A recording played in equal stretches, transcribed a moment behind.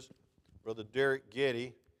Brother Derek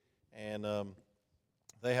Getty, and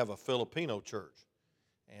they have a Filipino church.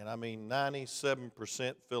 And I mean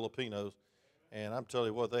 97% Filipinos. And I'm telling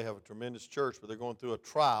you what, they have a tremendous church, but they're going through a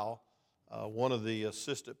trial. One of the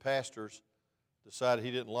assistant pastors decided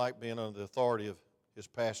he didn't like being under the authority of his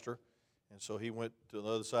pastor, and so he went to the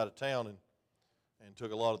other side of town and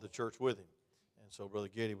took a lot of the church with him. And so Brother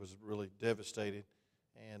Getty was really devastated,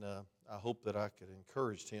 and I hope that I could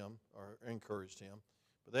encourage him.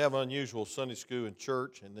 But they have unusual Sunday school and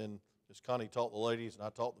church, and then Miss Connie taught the ladies, and I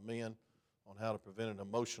taught the men on how to prevent an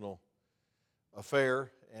emotional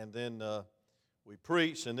affair, and then we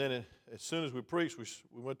preached, and then as soon as we preached,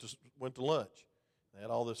 we went to lunch. They had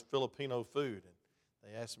all this Filipino food, and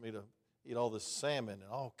they asked me to eat all this salmon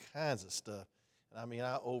and all kinds of stuff. And I mean,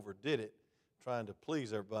 I overdid it, trying to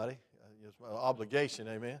please everybody. It's my obligation,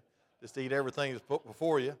 amen, just to eat everything that's put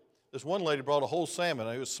before you. This one lady brought a whole salmon,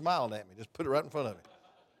 and he was smiling at me, just put it right in front of me.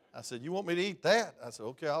 I said, "You want me to eat that?" I said,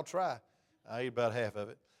 "Okay, I'll try." I ate about half of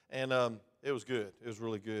it, and it was good. It was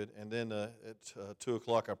really good. And then at 2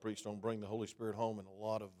 o'clock, I preached on Bring the Holy Spirit Home, and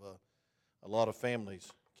a lot of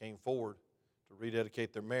families came forward to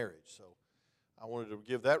rededicate their marriage. So I wanted to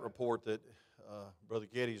give that report that Brother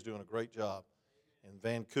Getty is doing a great job in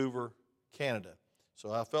Vancouver, Canada.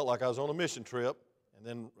 So I felt like I was on a mission trip, and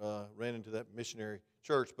then ran into that missionary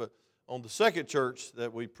church. But on the second church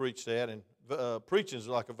that we preached at, and preaching is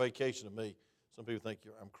like a vacation to me. Some people think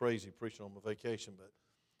I'm crazy preaching on my vacation, but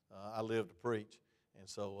I live to preach. And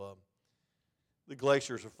so the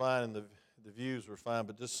glaciers are fine and the views were fine,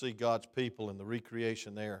 but just see God's people and the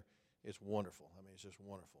recreation there, it's wonderful. I mean, it's just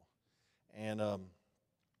wonderful. And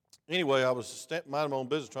anyway, I was minding my own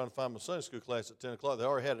business trying to find my Sunday school class at 10 o'clock. They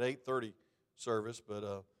already had an 8:30 service,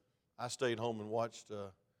 but I stayed home and watched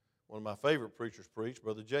one of my favorite preachers preach.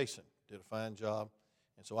 Brother Jason did a fine job.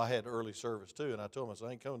 And so I had early service too, and I told him, I said,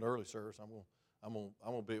 "I ain't coming to early service. I'm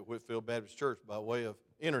gonna be at Whitfield Baptist Church by way of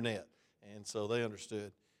internet." And so they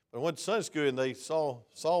understood. But I went to Sunday school, and they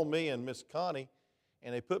saw me and Miss Connie,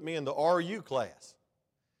 and they put me in the RU class.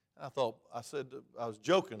 And I was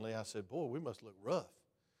jokingly, I said, "Boy, we must look rough,"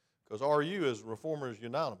 because RU is Reformers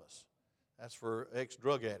Unanimous. That's for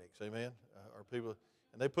ex-drug addicts, amen, or people.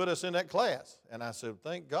 And they put us in that class, and I said,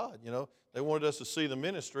 "Thank God." They wanted us to see the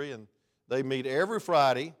ministry, and they meet every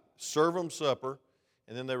Friday, serve them supper,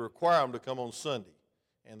 and then they require them to come on Sunday.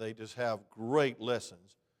 And they just have great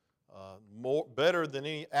lessons, better than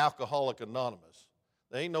any Alcoholic Anonymous.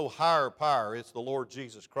 There ain't no higher power. It's the Lord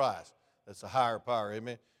Jesus Christ that's the higher power,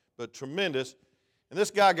 amen. But tremendous. And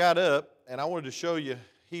this guy got up, and I wanted to show you,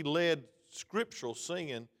 he led scriptural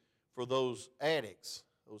singing for those addicts,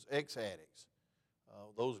 those ex-addicts,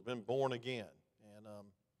 those who've been born again. And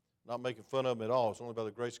not making fun of them at all. It's only by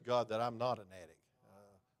the grace of God that I'm not an addict,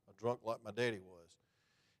 a drunk like my daddy was.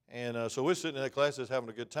 And so we're sitting in that class just having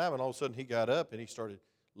a good time, and all of a sudden he got up and he started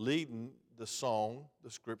leading the song,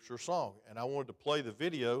 the scripture song. And I wanted to play the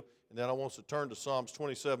video, and then I want us to turn to Psalms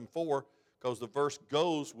 27:4 because the verse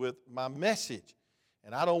goes with my message.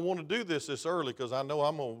 And I don't want to do this early because I know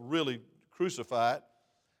I'm going to really crucify it,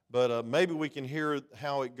 but maybe we can hear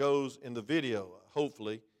how it goes in the video,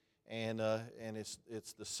 hopefully. And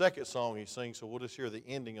it's the second song he sings, so we'll just hear the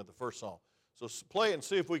ending of the first song. So play it and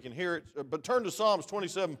see if we can hear it. But turn to Psalms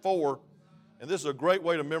 27:4, and this is a great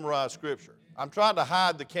way to memorize Scripture. I'm trying to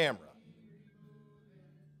hide the camera.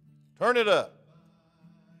 Turn it up.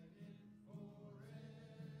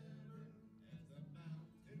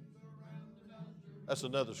 That's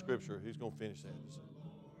another scripture. He's going to finish that.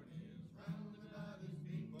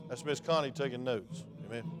 That's Miss Connie taking notes.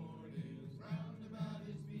 Amen.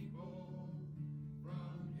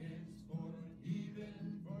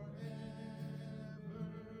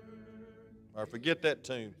 All right, forget that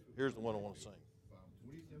tune. Here's the one I want to sing.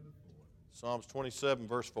 Psalms 27,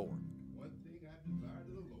 verse 4. One thing I desire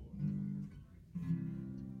to the Lord.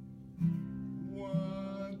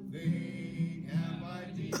 One thing have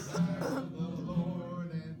I desired of the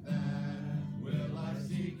Lord, and that will I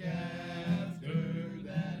seek after,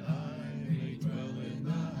 that I may dwell in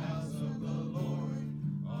the house of the Lord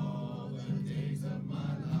all the days of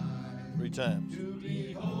my life. 3 times. To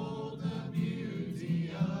behold the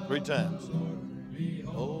beauty of 3 times. the Lord.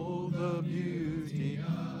 Behold the beauty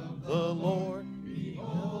of the Lord.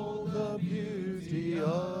 Behold the beauty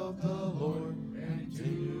of the Lord. And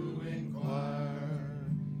to inquire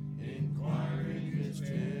in his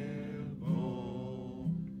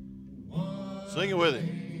temple. Sing it with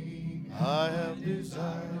him. I have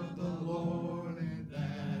desired The Lord, and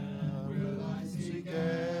that will I seek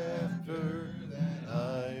after, that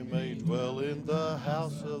I may dwell in the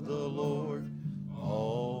house of the Lord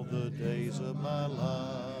all the days of my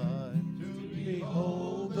life.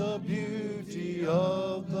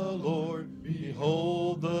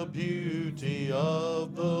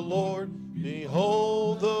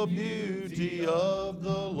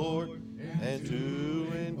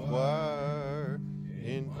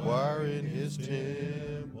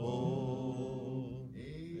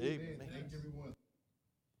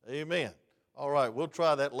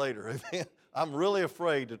 try that later. Amen. I'm really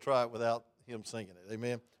afraid to try it without him singing it.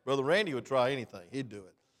 Amen. Brother Randy would try anything. He'd do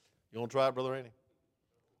it. You want to try it, Brother Randy?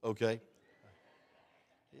 Okay.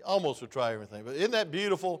 He almost would try everything. But isn't that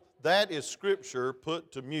beautiful? That is Scripture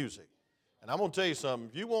put to music. And I'm going to tell you something.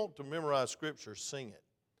 If you want to memorize Scripture, sing it.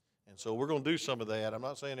 And so we're going to do some of that. I'm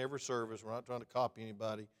not saying every service. We're not trying to copy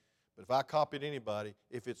anybody. But if I copied anybody,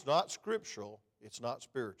 if it's not scriptural, it's not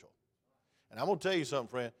spiritual. And I'm going to tell you something,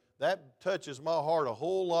 friend. That touches my heart a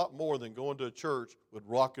whole lot more than going to a church with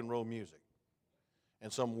rock and roll music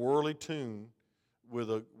and some whirly tune with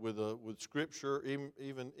Scripture,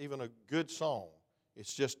 even a good song.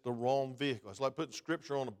 It's just the wrong vehicle. It's like putting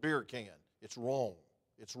Scripture on a beer can. It's wrong.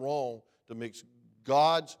 It's wrong to mix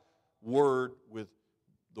God's Word with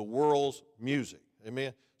the world's music.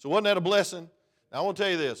 Amen? So wasn't that a blessing? Now I want to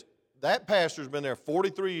tell you this. That pastor's been there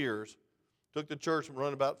 43 years, took the church from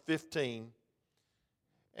running about 15,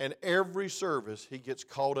 and every service he gets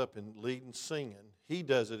caught up in leading singing. He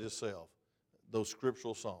does it himself, those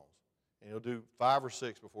scriptural songs. And he'll do 5 or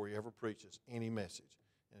 6 before he ever preaches any message.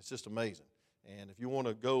 And it's just amazing. And if you want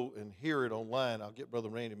to go and hear it online, I'll get Brother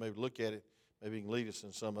Randy maybe look at it. Maybe he can lead us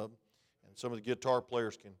in some of them. And some of the guitar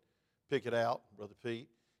players can pick it out, Brother Pete,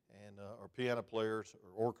 and or piano players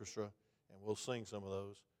or orchestra, and we'll sing some of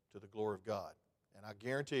those to the glory of God. And I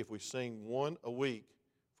guarantee if we sing one a week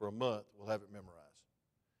for a month, we'll have it memorized.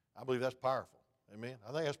 I believe that's powerful. Amen?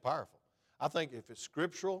 I think that's powerful. I think if it's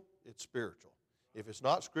scriptural, it's spiritual. If it's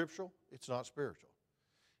not scriptural, it's not spiritual.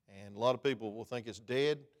 And a lot of people will think it's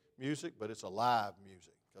dead music, but it's alive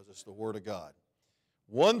music because it's the Word of God.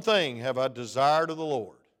 One thing have I desired of the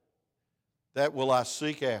Lord, that will I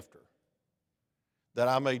seek after, that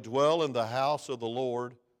I may dwell in the house of the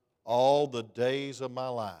Lord all the days of my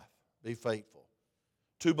life. Be faithful.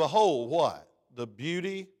 To behold what? The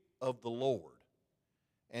beauty of the Lord,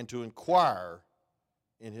 and to inquire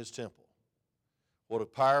in His temple. What a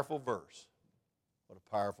powerful verse. What a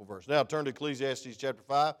powerful verse. Now turn to Ecclesiastes chapter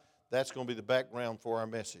 5. That's going to be the background for our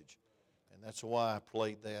message. And that's why I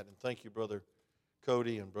played that. And thank you, Brother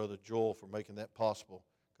Cody and Brother Joel, for making that possible,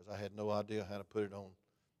 because I had no idea how to put it on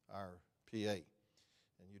our PA.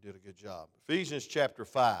 And you did a good job. Ephesians chapter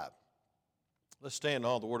 5. Let's stand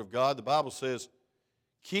on the Word of God. The Bible says,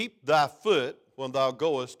 keep thy foot when thou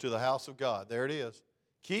goest to the house of God. There it is.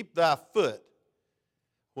 Keep thy foot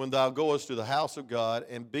when thou goest to the house of God,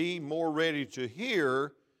 and be more ready to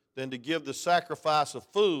hear than to give the sacrifice of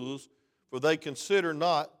fools, for they consider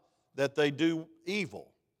not that they do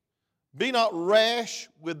evil. Be not rash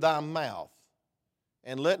with thy mouth,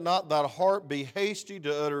 and let not thy heart be hasty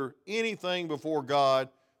to utter anything before God,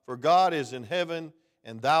 for God is in heaven,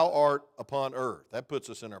 and thou art upon earth. That puts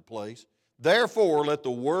us in our place. Therefore, let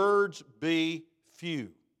the words be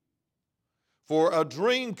few. For a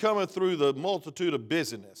dream cometh through the multitude of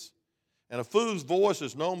busyness, and a fool's voice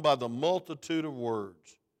is known by the multitude of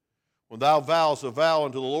words. When thou vowest a vow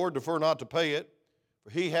unto the Lord, defer not to pay it, for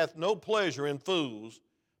He hath no pleasure in fools.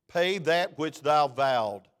 Pay that which thou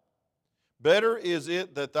vowed. Better is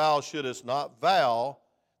it that thou shouldest not vow,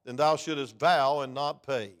 than thou shouldest vow and not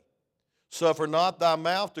pay. Suffer not thy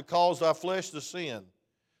mouth to cause thy flesh to sin.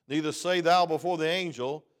 Neither say thou before the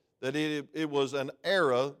angel that it was an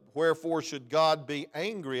error, wherefore should God be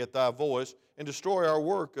angry at thy voice and destroy our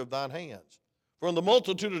work of thine hands? For in the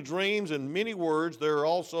multitude of dreams and many words there are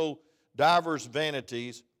also divers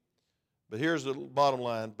vanities. But here's the bottom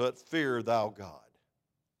line, but fear thou God.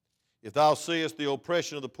 If thou seest the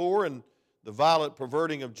oppression of the poor and the violent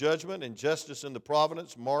perverting of judgment and justice in the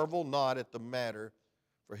providence, marvel not at the matter,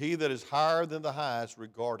 for he that is higher than the highest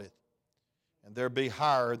regardeth, and there be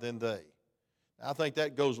higher than they. I think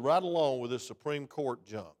that goes right along with this Supreme Court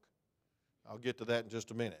junk. I'll get to that in just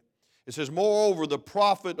a minute. It says, moreover, the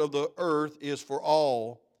profit of the earth is for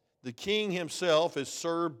all. The king himself is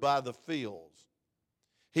served by the fields.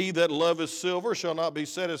 He that loveth silver shall not be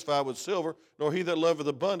satisfied with silver, nor he that loveth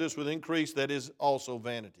abundance with increase, that is also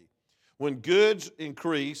vanity. When goods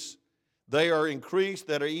increase, they are increased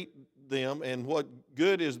that eat them, and what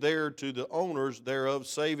good is there to the owners thereof,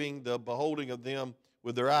 saving the beholding of them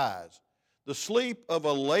with their eyes? The sleep of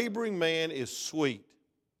a laboring man is sweet.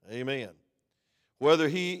 Amen. Whether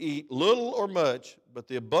he eat little or much, but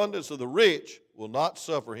the abundance of the rich will not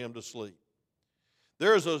suffer him to sleep.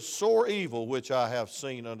 There is a sore evil which I have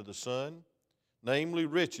seen under the sun, namely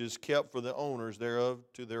riches kept for the owners thereof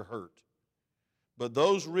to their hurt. But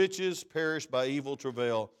those riches perish by evil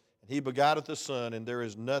travail, and he begotteth a son, and there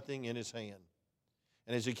is nothing in his hand.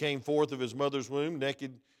 And as he came forth of his mother's womb,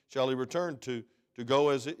 naked shall he return to go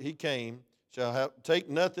as he came, take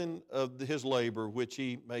nothing of his labor which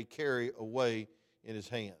he may carry away in his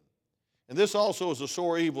hand. And this also is a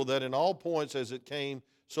sore evil, that in all points as it came,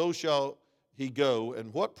 so shall he go.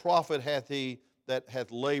 And what profit hath he that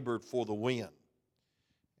hath labored for the wind?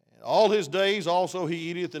 And all his days also he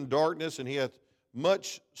eateth in darkness, and he hath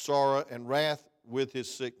much sorrow and wrath with his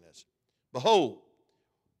sickness. Behold,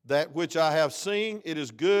 that which I have seen, it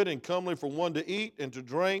is good and comely for one to eat and to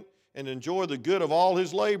drink and enjoy the good of all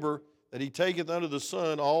his labor that he taketh under the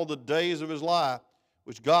sun all the days of his life,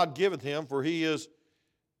 which God giveth him, for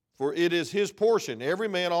it is his portion. Every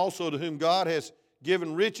man also to whom God has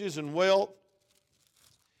given riches and wealth,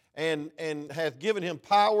 and hath given him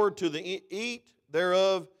power to eat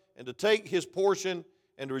thereof, and to take his portion,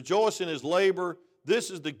 and to rejoice in his labor.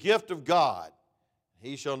 This is the gift of God.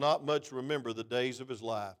 He shall not much remember the days of his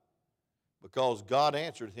life, because God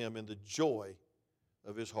answered him in the joy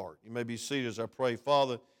of his heart. You may be seated as I pray.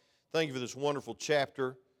 Father, thank you for this wonderful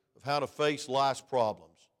chapter of how to face life's problems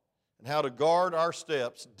and how to guard our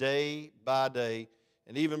steps day by day,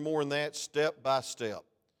 and even more than that, step by step.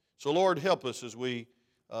 So, Lord, help us as we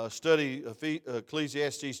study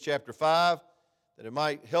Ecclesiastes chapter 5, that it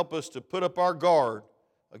might help us to put up our guard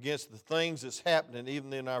against the things that's happening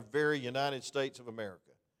even in our very United States of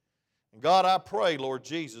America. And God, I pray, Lord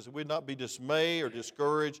Jesus, that we'd not be dismayed or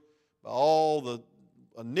discouraged by all the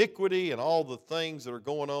iniquity and all the things that are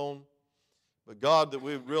going on, but God, that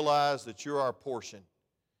we would realize that you're our portion,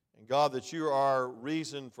 and God, that you're our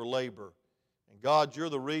reason for labor, and God, you're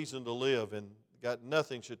the reason to live, and God,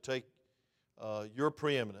 nothing should take your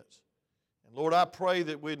preeminence. And Lord, I pray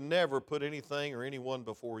that we'd never put anything or anyone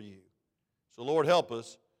before you. So Lord, help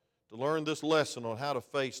us to learn this lesson on how to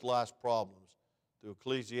face life's problems through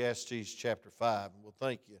Ecclesiastes chapter 5. And we'll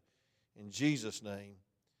thank you in Jesus' name.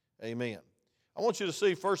 Amen. I want you to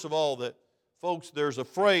see, first of all, that, folks, there's a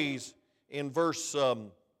phrase in verse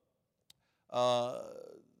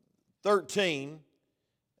 13.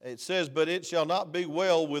 It says, "But it shall not be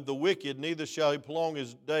well with the wicked, neither shall he prolong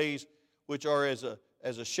his days, which are as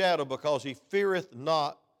a shadow, because he feareth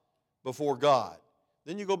not before God."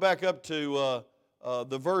 Then you go back up to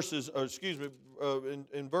the verses, I was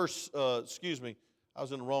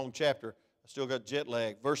in the wrong chapter. I still got jet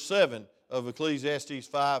lag. Verse 7 of Ecclesiastes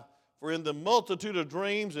 5, "For in the multitude of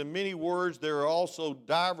dreams and many words there are also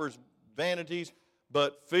divers vanities,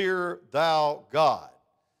 but fear thou God."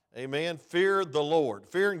 Amen. Fear the Lord.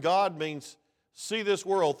 Fearing God means see this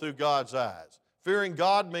world through God's eyes. Fearing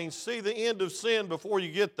God means see the end of sin before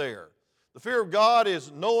you get there. The fear of God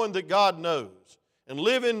is knowing that God knows and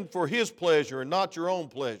living for His pleasure and not your own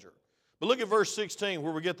pleasure. But look at verse 16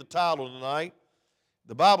 where we get the title tonight.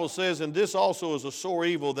 The Bible says, "And this also is a sore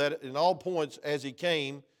evil, that in all points as he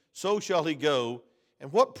came, so shall he go.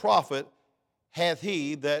 And what profit hath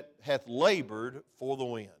he that hath labored for the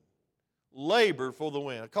wind?" Labored for the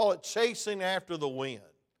wind. I call it chasing after the wind.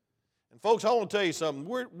 And folks, I want to tell you something.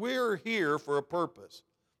 We're here for a purpose.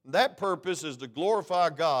 And that purpose is to glorify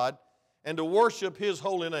God and to worship His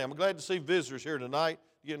holy name. I'm glad to see visitors here tonight.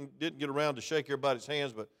 Didn't get around to shake everybody's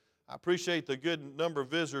hands, but I appreciate the good number of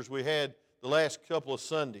visitors we had the last couple of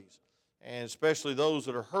Sundays, and especially those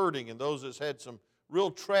that are hurting and those that's had some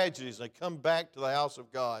real tragedies. They come back to the house of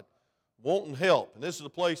God wanting help, and this is the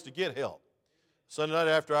place to get help. Sunday night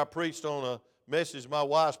after I preached on a message my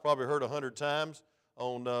wife's probably heard 100 times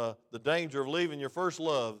on the danger of leaving your first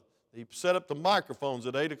love, he set up the microphones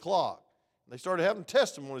at 8 o'clock. They started having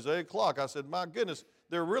testimonies at 8 o'clock. I said, my goodness,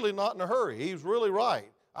 they're really not in a hurry. He was really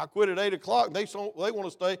right. I quit at 8 o'clock. They want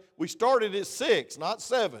to stay. We started at 6, not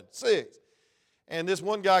 7, 6. And this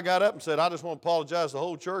one guy got up and said, I just want to apologize to the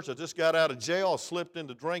whole church. I just got out of jail. I slipped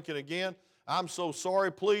into drinking again. I'm so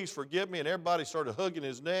sorry. Please forgive me. And everybody started hugging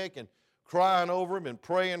his neck and crying over him and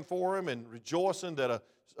praying for him and rejoicing that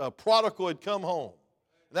a prodigal had come home.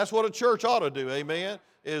 And that's what a church ought to do, amen,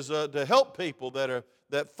 is to help people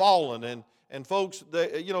that fallen. And folks,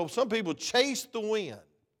 some people chase the wind.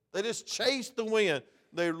 They just chase the wind.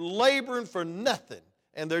 They're laboring for nothing,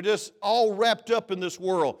 and they're just all wrapped up in this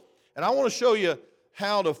world. And I want to show you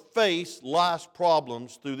how to face life's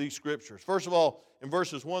problems through these scriptures. First of all, in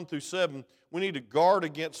verses 1 through 7, we need to guard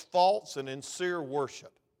against false and insincere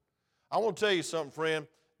worship. I want to tell you something, friend.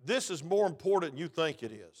 This is more important than you think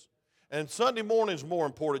it is. And Sunday morning is more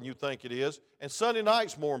important than you think it is. And Sunday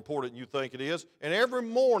night's more important than you think it is. And every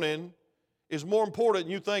morning is more important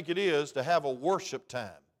than you think it is to have a worship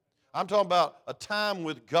time. I'm talking about a time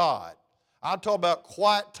with God. I'm talking about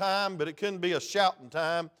quiet time, but it couldn't be a shouting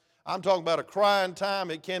time. I'm talking about a crying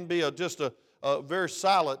time. It can be just a very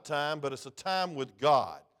silent time, but it's a time with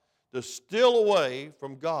God. To steal away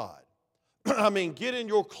from God. I mean, get in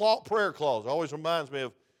your prayer closet. It always reminds me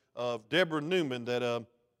of Deborah Newman that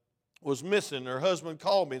was missing. Her husband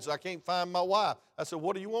called me and said, I can't find my wife. I said,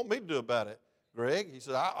 what do you want me to do about it, Greg? He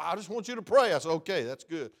said, I just want you to pray. I said, okay, that's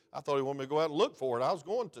good. I thought he wanted me to go out and look for it. I was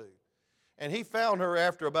going to. And he found her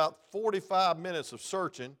after about 45 minutes of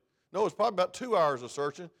searching. No, it was probably about 2 hours of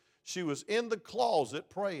searching. She was in the closet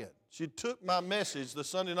praying. She took my message the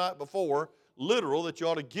Sunday night before, literal, that you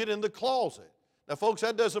ought to get in the closet. Now, folks,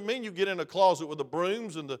 that doesn't mean you get in a closet with the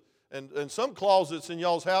brooms and some closets in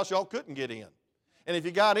y'all's house y'all couldn't get in. And if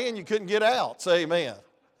you got in, you couldn't get out. Say amen.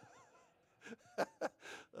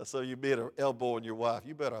 So you be elbowing your wife.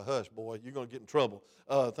 You better hush, boy. You're going to get in trouble.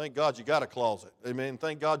 Thank God you got a closet. Amen.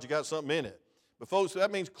 Thank God you got something in it. But, folks,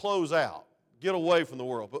 that means close out. Get away from the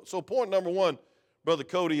world. So point number one, Brother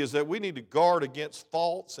Cody, is that we need to guard against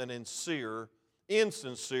false and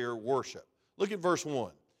insincere worship. Look at verse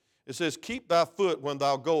 1. It says, keep thy foot when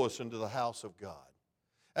thou goest into the house of God.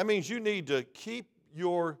 That means you need to keep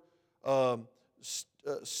your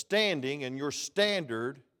standing and your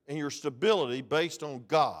standard and your stability based on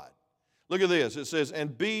God. Look at this. It says,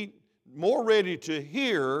 and be more ready to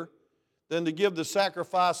hear than to give the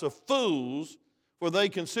sacrifice of fools, for they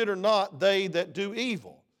consider not they that do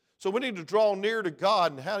evil. So we need to draw near to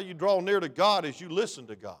God, and how you draw near to God is you listen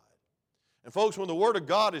to God. And folks, when the Word of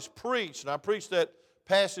God is preached, and I preached that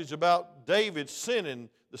passage about David sinning,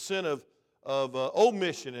 the sin of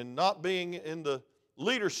omission and not being in the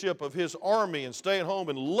leadership of his army and staying home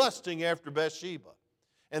and lusting after Bathsheba,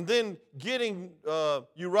 and then getting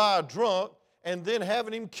Uriah drunk and then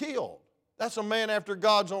having him killed. That's a man after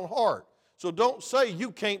God's own heart. So don't say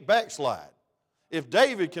you can't backslide. If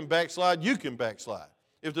David can backslide, you can backslide.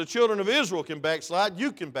 If the children of Israel can backslide,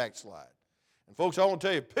 you can backslide. And folks, I want to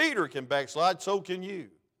tell you, if Peter can backslide, so can you.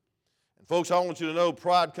 And folks, I want you to know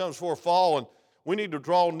pride comes before a fall, and we need to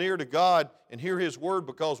draw near to God and hear His Word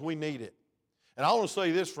because we need it. And I want to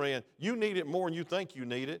say this, friend, you need it more than you think you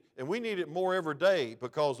need it, and we need it more every day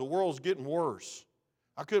because the world's getting worse.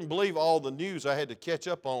 I couldn't believe all the news I had to catch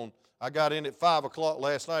up on. I got in at 5 o'clock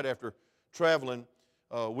last night after traveling.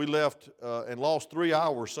 We left and lost 3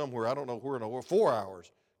 hours somewhere. I don't know where in the world, 4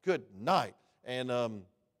 hours. Good night. And it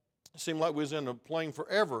seemed like we was in a plane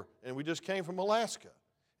forever, and we just came from Alaska.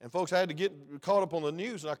 And folks, I had to get caught up on the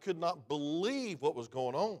news, and I could not believe what was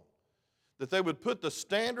going on. That they would put the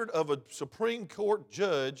standard of a Supreme Court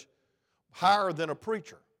judge higher than a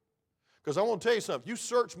preacher. Because I want to tell you something. If you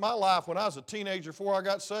search my life when I was a teenager before I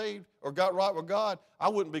got saved or got right with God, I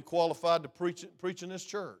wouldn't be qualified to preach in this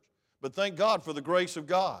church. But thank God for the grace of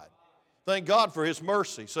God. Thank God for His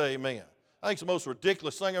mercy. Say amen. I think it's the most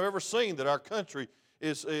ridiculous thing I've ever seen, that our country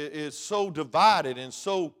is so divided and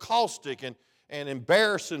so caustic and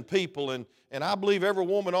embarrassing people. And I believe every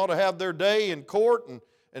woman ought to have their day in court and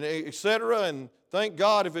et cetera. And thank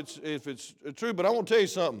God if it's true. But I want to tell you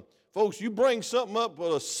something. Folks, you bring something up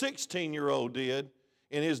what a 16-year-old did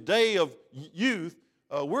in his day of youth,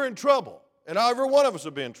 we're in trouble. And every one of us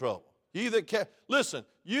will be in trouble. Listen,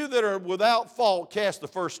 you that are without fault, cast the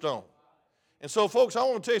first stone. And so, folks, I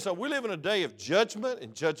want to tell you something. We live in a day of judgment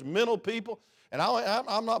and judgmental people. And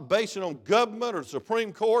I'm not basing it on government or the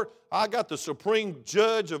Supreme Court. I got the supreme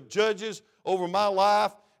judge of judges over my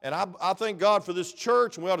life. And I thank God for this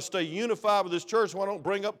church, and we ought to stay unified with this church. So I don't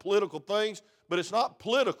bring up political things. But it's not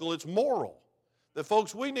political, it's moral. That,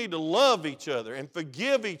 folks, we need to love each other and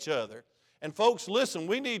forgive each other. And, folks, listen,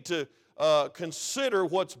 we need to consider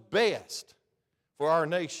what's best for our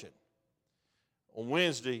nation. On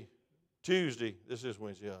Tuesday,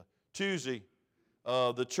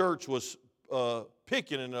 the church was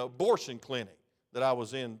picking an abortion clinic that I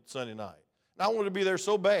was in Sunday night. And I wanted to be there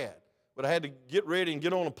so bad, but I had to get ready and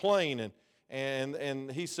get on a plane.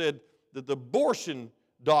 And he said that the abortion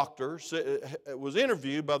doctor was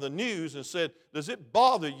interviewed by the news and said, does it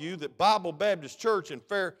bother you that Bible Baptist Church in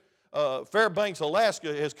Fairbanks,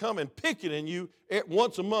 Alaska has come and picketing you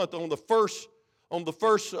once a month on the first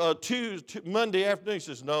Tuesday, Monday afternoon? He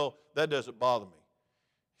says, no, that doesn't bother me.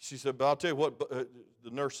 She said, but I'll tell you what,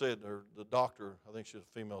 the nurse said, or the doctor, I think she's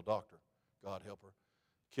a female doctor, God help her,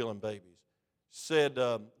 killing babies, said,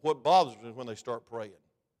 what bothers me is when they start praying.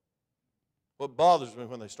 What bothers me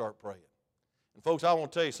when they start praying. And folks, I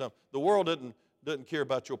want to tell you something. The world doesn't care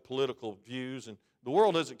about your political views, and the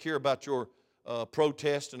world doesn't care about your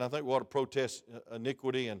protest, and I think we ought to protest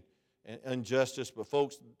iniquity and injustice. But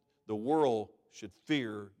folks, the world should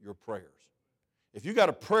fear your prayers. If you got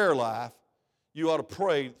a prayer life, you ought to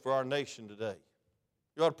pray for our nation today.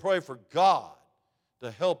 You ought to pray for God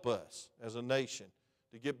to help us as a nation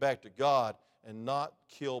to get back to God and not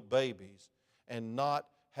kill babies and not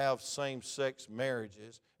have same-sex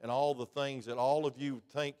marriages and all the things that all of you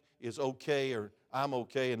think is okay, or I'm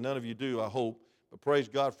okay, and none of you do, I hope. But praise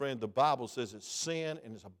God, friend, the Bible says it's sin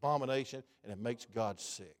and it's abomination and it makes God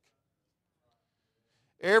sick.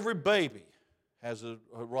 Every baby has a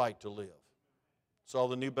right to live. Saw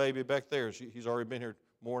the new baby back there. He's already been here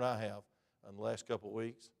more than I have in the last couple of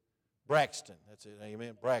weeks. Braxton, that's it,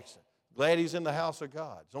 amen, Braxton. Glad he's in the house of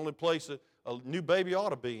God. It's the only place that a new baby ought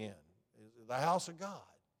to be in, is the house of God,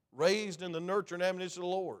 raised in the nurture and admonition of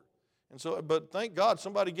the Lord. And so, but thank God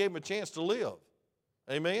somebody gave him a chance to live,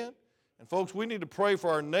 amen. And folks, we need to pray for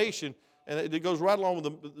our nation, and it goes right along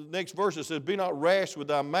with the next verse. It says, "Be not rash with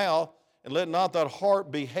thy mouth, and let not thy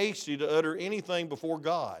heart be hasty to utter anything before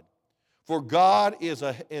God. For God is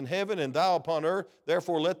in heaven and thou upon earth,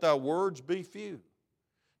 therefore let thy words be few."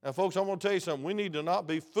 Now, folks, I'm going to tell you something. We need to not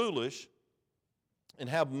be foolish and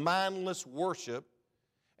have mindless worship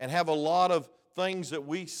and have a lot of things that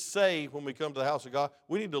we say when we come to the house of God.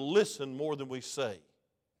 We need to listen more than we say,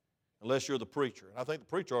 unless you're the preacher. And I think the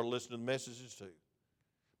preacher ought to listen to the messages too.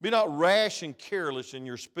 Be not rash and careless in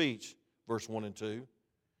your speech, verse 1 and 2.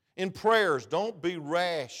 In prayers, don't be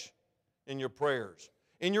rash in your prayers.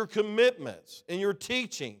 In your commitments, in your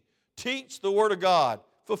teaching, teach the Word of God.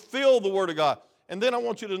 Fulfill the Word of God. And then I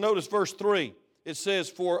want you to notice verse 3. It says,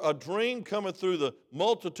 "For a dream cometh through the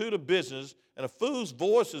multitude of business, and a fool's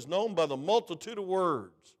voice is known by the multitude of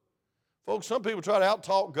words." Folks, some people try to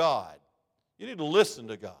out-talk God. You need to listen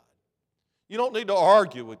to God. You don't need to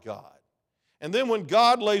argue with God. And then when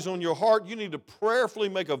God lays on your heart, you need to prayerfully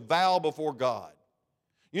make a vow before God.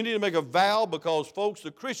 You need to make a vow because, folks,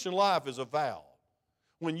 the Christian life is a vow.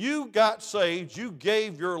 When you got saved, you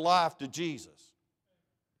gave your life to Jesus.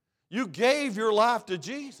 You gave your life to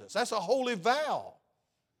Jesus. That's a holy vow.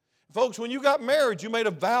 Folks, when you got married, you made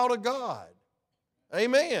a vow to God.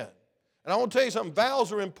 Amen. And I want to tell you something.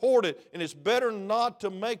 Vows are important, and it's better not to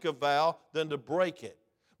make a vow than to break it.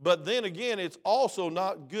 But then again, it's also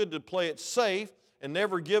not good to play it safe and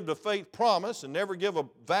never give the faith promise and never give a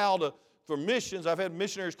vow for missions. I've had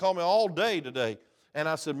missionaries call me all day today. And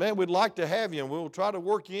I said, "Man, we'd like to have you, and we'll try to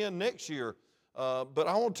work you in next year." But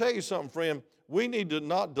I want to tell you something, friend. We need to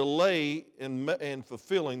not delay in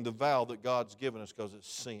fulfilling the vow that God's given us because it's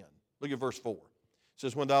sin. Look at verse 4. It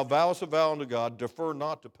says, "When thou vowest a vow unto God, defer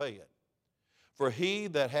not to pay it. For he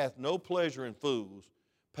that hath no pleasure in fools,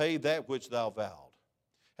 pay that which thou vowed."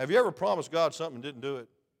 Have you ever promised God something and didn't do it?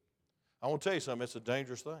 I want to tell you something. It's a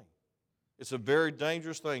dangerous thing. It's a very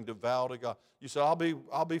dangerous thing to vow to God. You say, I'll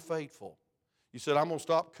be faithful. You said, "I'm going to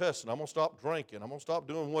stop cussing. I'm going to stop drinking. I'm going to stop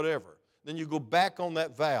doing whatever." Then you go back on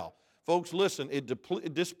that vow. Folks, listen, it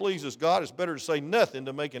displeases God. It's better to say nothing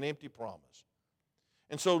to make an empty promise.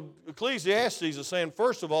 And so Ecclesiastes is saying,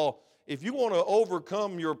 first of all, if you want to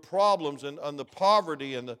overcome your problems and the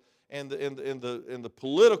poverty and the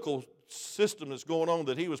political system that's going on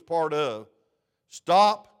that he was part of,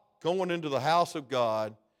 stop going into the house of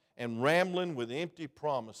God and rambling with empty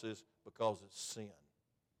promises because it's sin.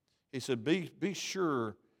 He said, be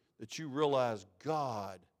sure that you realize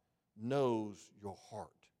God knows your heart.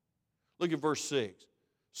 Look at verse 6.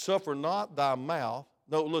 "Suffer not thy mouth."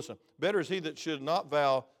 No, listen. "Better is he that should not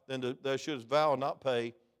vow than that shouldst vow and not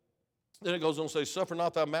pay." Then it goes on to say, "Suffer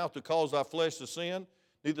not thy mouth to cause thy flesh to sin.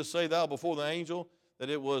 Neither say thou before the angel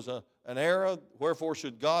that it was an error. Wherefore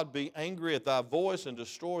should God be angry at thy voice and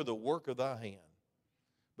destroy the work of thy hand?"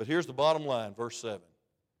 But here's the bottom line, verse 7.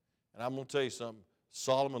 And I'm going to tell you something.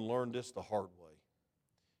 Solomon learned this the hard way.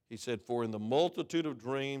 He said, "For in the multitude of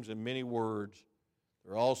dreams and many words,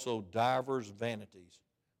 there are also divers vanities,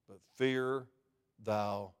 but fear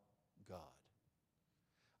thou God."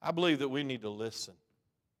 I believe that we need to listen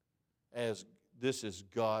as this is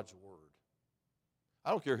God's word. I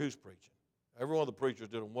don't care who's preaching. Every one of the preachers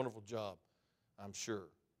did a wonderful job, I'm sure.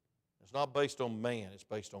 It's not based on man. It's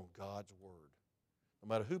based on God's word. No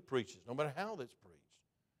matter who preaches, no matter how that's preached.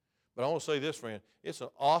 But I want to say this, friend. It's an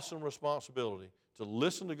awesome responsibility to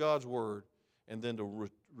listen to God's word and then to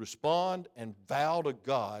respond and vow to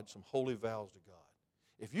God some holy vows to God.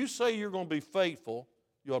 If you say you're going to be faithful,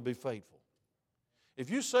 you ought to be faithful. If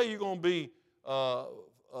you say you're going to be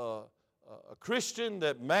a Christian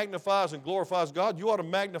that magnifies and glorifies God, you ought to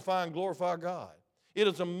magnify and glorify God. It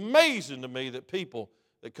is amazing to me that people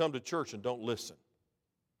that come to church and don't listen.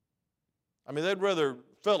 I mean, they'd rather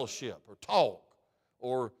fellowship or talk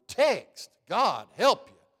or text. God, help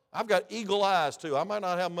you. I've got eagle eyes too. I might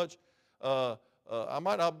not have much, I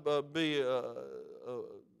might not be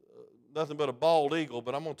nothing but a bald eagle,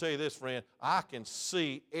 but I'm going to tell you this, friend. I can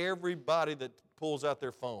see everybody that pulls out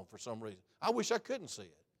their phone for some reason. I wish I couldn't see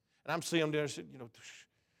it. And I'm seeing them there, you know,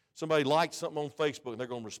 somebody likes something on Facebook and they're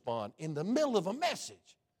going to respond in the middle of a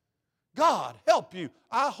message. God, help you.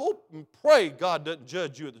 I hope and pray God doesn't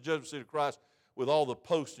judge you at the judgment seat of Christ with all the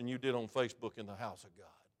posting you did on Facebook in the house of God.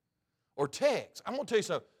 Or text. I'm going to tell you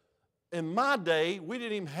something. In my day, we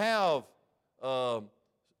didn't even have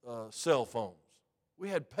cell phones. We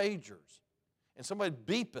had pagers. And somebody would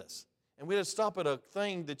beep us. And we had to stop at a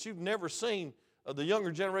thing that you've never seen, the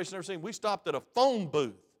younger generation never seen. We stopped at a phone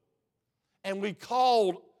booth. And we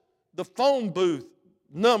called the phone booth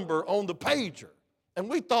number on the pager. And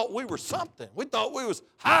we thought we were something. We thought we was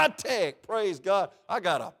high tech. Praise God. I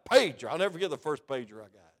got a pager. I'll never forget the first pager I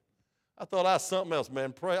got. I thought I was something else,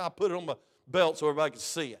 man. I put it on my belt so everybody could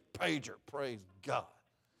see it. Pager. Praise God.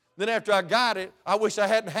 Then after I got it, I wish I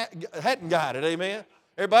hadn't got it. Amen.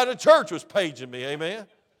 Everybody in the church was paging me. Amen.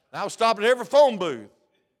 And I was stopping at every phone booth.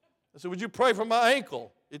 I said, would you pray for my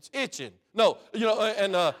ankle? It's itching. No,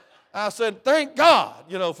 and I said, thank God,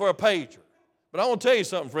 for a pager. But I want to tell you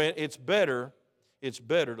something, friend. It's better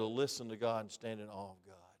to listen to God and stand in awe of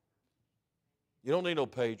God. You don't need no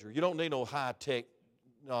pager. You don't need no high-tech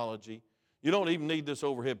technology. You don't even need this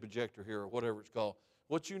overhead projector here or whatever it's called.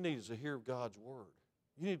 What you need is to hear God's word.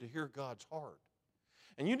 You need to hear God's heart.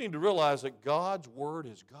 And you need to realize that God's word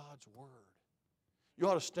is God's word. You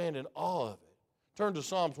ought to stand in awe of it. Turn to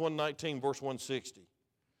Psalms 119, verse 160.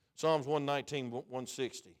 Psalms 119,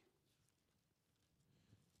 160.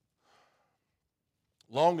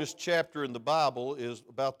 Longest chapter in the Bible is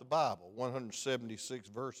about the Bible, 176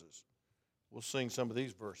 verses. We'll sing some of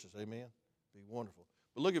these verses, amen? Be wonderful.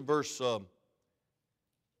 But look at verse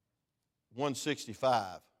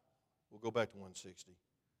 165. We'll go back to 160.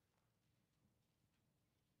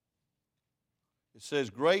 It says,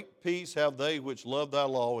 great peace have they which love thy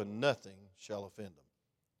law, and nothing shall offend them.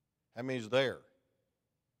 How many is there?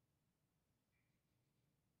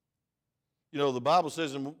 The Bible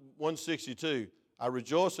says in 162, I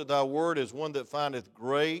rejoice at thy word as one that findeth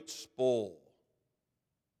great spoil.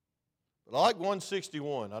 But I like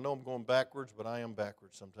 161. I know I'm going backwards, but I am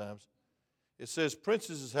backwards sometimes. It says,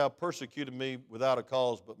 princes have persecuted me without a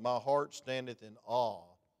cause, but my heart standeth in awe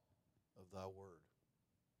of thy word.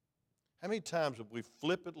 How many times have we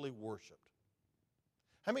flippantly worshiped?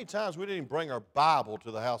 How many times we didn't even bring our Bible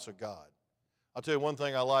to the house of God? I'll tell you one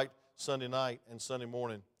thing I liked Sunday night and Sunday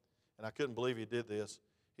morning, and I couldn't believe he did this.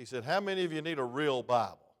 He said, how many of you need a real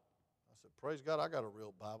Bible? I said, praise God, I got a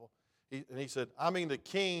real Bible. And he said, I mean the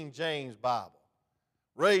King James Bible.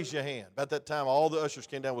 Raise your hand. About that time, all the ushers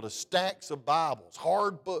came down with stacks of Bibles,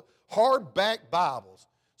 hardback Bibles,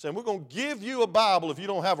 saying, we're going to give you a Bible if you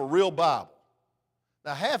don't have a real Bible.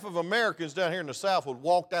 Now, half of Americans down here in the South would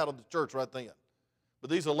walk out of the church right then. But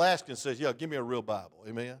these Alaskans said, yeah, give me a real Bible.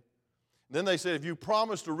 Amen. And then they said, if you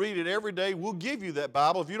promise to read it every day, we'll give you that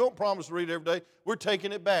Bible. If you don't promise to read it every day, we're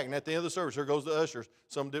taking it back. And at the end of the service, here goes the ushers.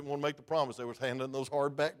 Some didn't want to make the promise. They were handing those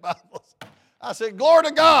hardback Bibles. I said, glory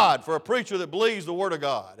to God for a preacher that believes the Word of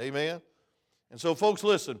God. Amen. And so, folks,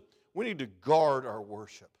 listen, we need to guard our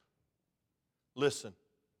worship. Listen.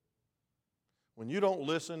 When you don't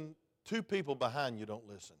listen, two people behind you don't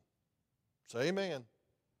listen. Say amen.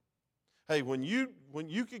 Hey, when you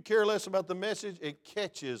could care less about the message, it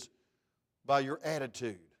catches by your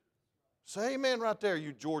attitude. Say amen right there,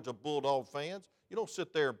 you Georgia Bulldog fans. You don't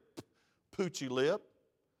sit there poochy lip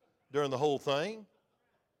during the whole thing.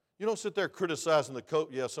 You don't sit there criticizing the coach.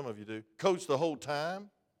 Yeah, some of you do. Coach the whole time.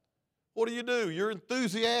 What do? You're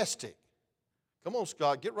enthusiastic. Come on,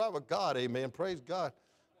 Scott, get right with God, amen. Praise God.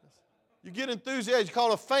 You get enthusiastic. You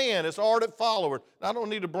call it a fan. It's an ardent follower. I don't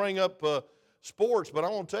need to bring up sports, but I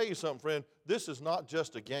want to tell you something, friend. This is not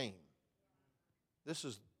just a game. This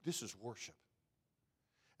is worship.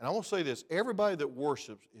 And I want to say this. Everybody that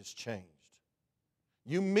worships is changed.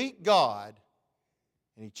 You meet God,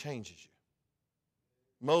 and He changes you.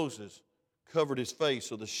 Moses covered his face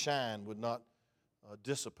so the shine would not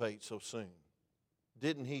dissipate so soon.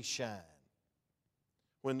 Didn't he shine?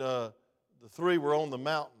 When the three were on the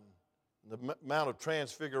mountain, the Mount of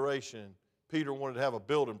Transfiguration, Peter wanted to have a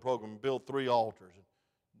building program and build 3 altars. And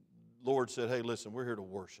the Lord said, hey, listen, we're here to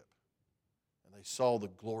worship. And they saw the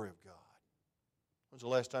glory of God. When's the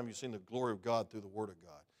last time you've seen the glory of God through the Word of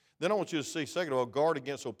God? Then I want you to see, second of all, guard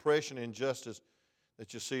against oppression and injustice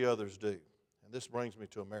that you see others do. And this brings me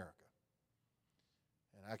to America.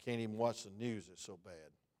 And I can't even watch the news, it's so bad.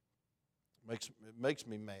 It makes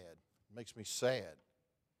me mad. It makes me sad.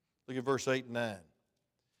 Look at verse 8 and 9. It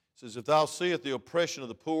says, if thou seest the oppression of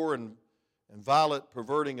the poor and violent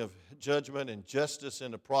perverting of judgment and justice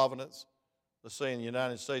into providence, let's say in the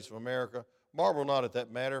United States of America, marvel not at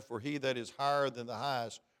that matter, for he that is higher than the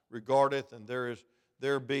highest regardeth, and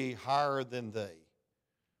there be higher than they.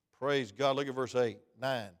 Praise God. Look at verse 8,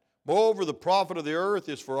 9. Moreover, the profit of the earth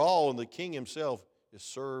is for all, and the king himself is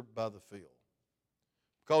served by the field.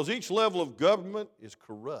 Because each level of government is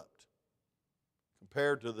corrupt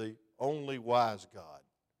compared to the only wise God,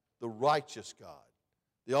 the righteous God,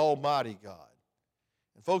 the almighty God.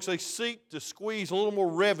 And folks, they seek to squeeze a little more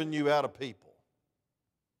revenue out of people.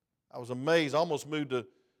 I was amazed. I almost moved to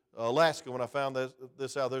Alaska when I found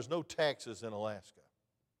this out. There's no taxes in Alaska.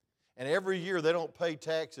 And every year they don't pay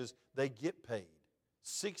taxes, they get paid.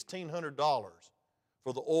 $1,600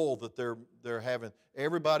 for the oil that they're having.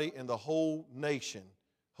 Everybody in the whole nation,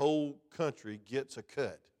 whole country gets a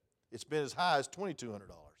cut. It's been as high as $2,200.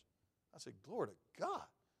 I said, glory to God.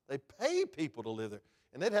 They pay people to live there.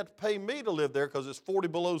 And they'd have to pay me to live there because it's 40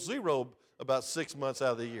 below zero about 6 months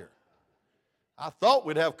out of the year. I thought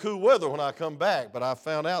we'd have cool weather when I come back, but I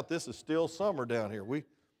found out this is still summer down here.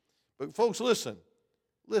 But folks, listen.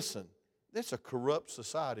 It's a corrupt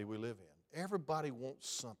society we live in. Everybody wants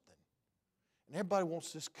something. And everybody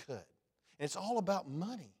wants this cut. And it's all about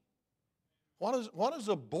money. Why does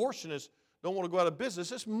abortionists don't want to go out of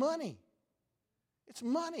business? It's money. It's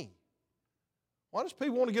money. Why does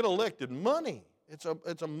people want to get elected? Money. It's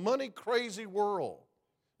a money-crazy world.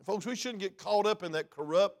 And folks, we shouldn't get caught up in that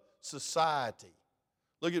corrupt society.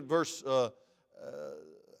 Look at verse 9.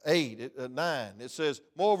 It says,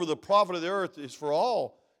 moreover, the profit of the earth is for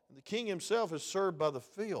all, and the king himself is served by the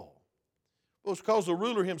field. Well, it's because the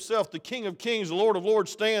ruler himself, the King of kings, the Lord of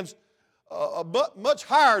lords, stands much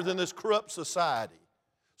higher than this corrupt society.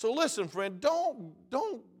 So listen, friend, don't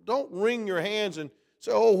wring your hands and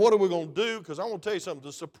say, oh, what are we going to do? Because I want to tell you something.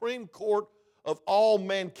 The Supreme Court of all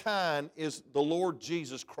mankind is the Lord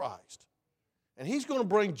Jesus Christ. And He's going to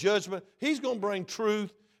bring judgment. He's going to bring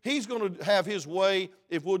truth. He's going to have His way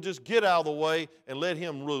if we'll just get out of the way and let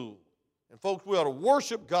Him rule. And folks, we ought to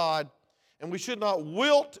worship God, and we should not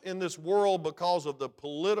wilt in this world because of the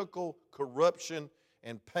political corruption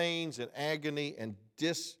and pains and agony and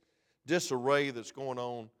disarray that's going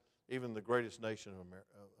on, even the greatest nation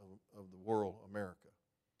of the world, America.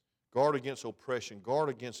 Guard against oppression. Guard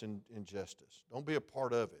against injustice. Don't be a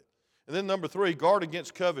part of it. And then number 3, guard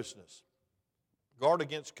against covetousness. Guard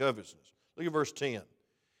against covetousness. Look at verse 10.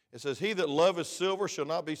 It says, he that loveth silver shall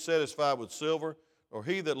not be satisfied with silver, nor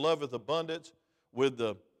he that loveth abundance with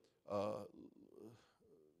the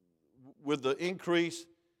increase.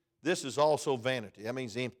 This is also vanity. That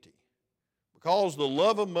means empty. Because the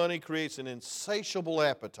love of money creates an insatiable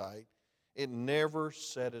appetite, it never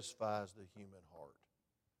satisfies the human heart.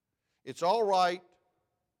 It's all right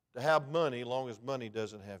to have money as long as money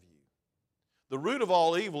doesn't have you. The root of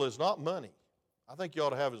all evil is not money. I think you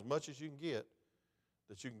ought to have as much as you can get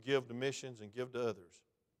that you can give to missions and give to others.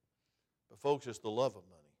 But folks, it's the love of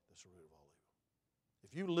money that's the root of all evil.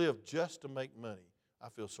 If you live just to make money, I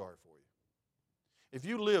feel sorry for you. If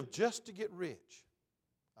you live just to get rich,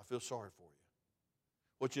 I feel sorry for you.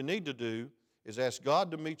 What you need to do is ask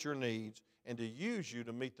God to meet your needs and to use you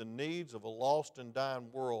to meet the needs of a lost and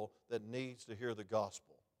dying world that needs to hear the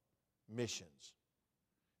gospel. Missions.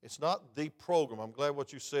 It's not the program. I'm glad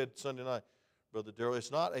what you said Sunday night, Brother Darrell.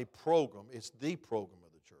 It's not a program. It's the program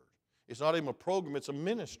of the church. It's not even a program. It's a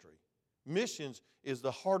ministry. Missions is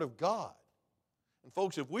the heart of God. And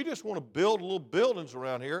folks, if we just want to build little buildings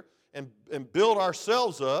around here and build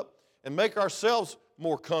ourselves up and make ourselves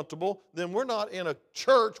more comfortable, then we're not in a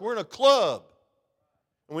church. We're in a club.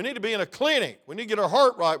 And we need to be in a clinic. We need to get our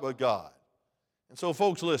heart right with God. And so,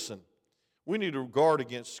 folks, listen. We need to guard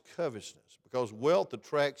against covetousness because wealth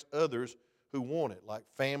attracts others who want it, like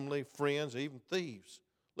family, friends, even thieves.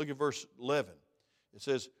 Look at verse 11. It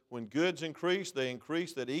says, when goods increase, they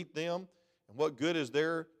increase that eat them. And what good is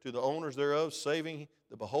there to the owners thereof, saving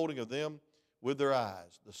the beholding of them with their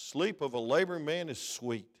eyes? The sleep of a laboring man is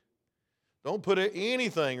sweet. Don't put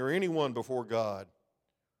anything or anyone before God,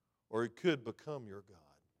 or it could become your God.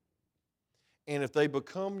 And if they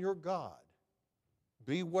become your God,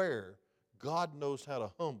 beware, God knows how to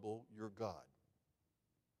humble your God.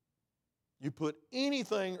 You put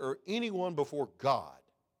anything or anyone before God.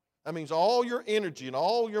 That means all your energy and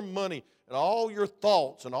all your money and all your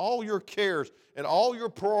thoughts and all your cares and all your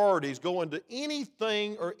priorities go into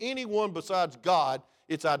anything or anyone besides God.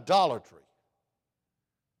 It's idolatry.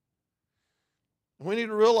 We need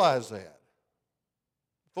to realize that.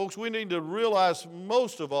 Folks, we need to realize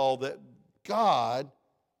most of all that God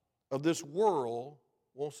of this world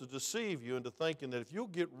wants to deceive you into thinking that if you'll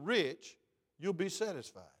get rich, you'll be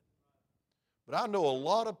satisfied. But I know a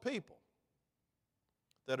lot of people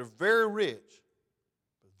that are very rich,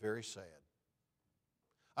 but very sad.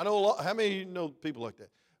 I know a lot. How many of you know people like that?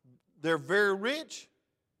 They're very rich,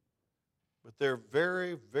 but they're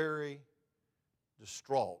very, very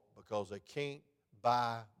distraught because they can't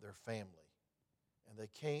buy their family. And they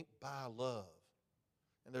can't buy love.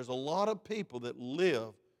 And there's a lot of people that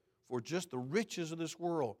live for just the riches of this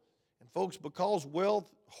world. And folks, because wealth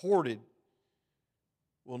hoarded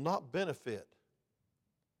will not benefit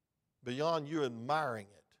beyond you admiring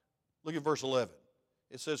it. Look at verse 11.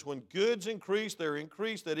 It says, when goods increase, there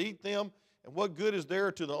increase that eat them, and what good is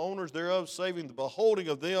there to the owners thereof, saving the beholding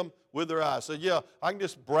of them with their eyes? So yeah, I can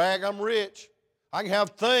just brag I'm rich. I can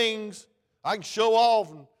have things. I can show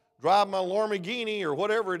off and drive my Lamborghini or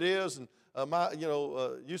whatever it is. And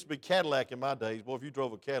used to be Cadillac in my days. Boy, if you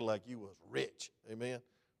drove a Cadillac, you was rich. Amen.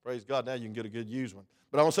 Praise God. Now you can get a good used one.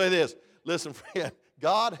 But I want to say this. Listen, friend,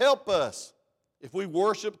 God help us if we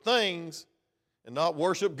worship things and not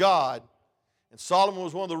worship God. And Solomon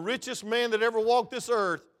was one of the richest men that ever walked this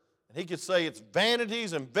earth. And he could say it's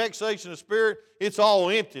vanities and vexation of spirit. It's all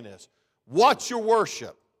emptiness. Watch your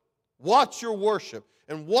worship. Watch your worship.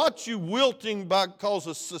 And watch you wilting because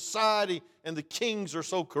of society and the kings are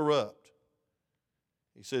so corrupt.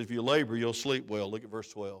 He said, if you labor, you'll sleep well. Look at verse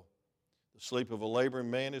 12. The sleep of a laboring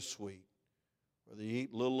man is sweet, whether he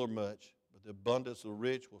eat little or much, but the abundance of the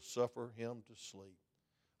rich will suffer him to sleep.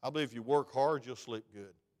 I believe if you work hard, you'll sleep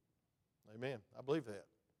good. Amen. I believe that.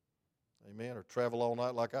 Amen. Or travel all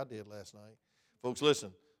night like I did last night. Folks,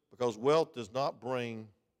 listen, because wealth does not bring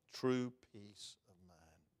true peace of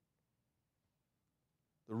mind.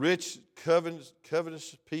 The rich,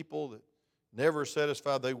 covetous people that never are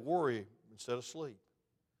satisfied, they worry instead of sleep.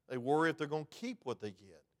 They worry if they're going to keep what they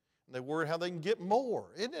get. And they worry how they can get more.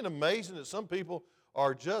 Isn't it amazing that some people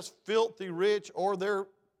are just filthy rich or they're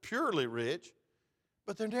purely rich,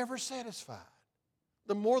 but they're never satisfied.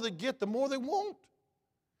 The more they get, the more they want.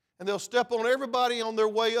 And they'll step on everybody on their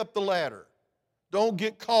way up the ladder. Don't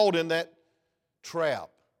get caught in that trap,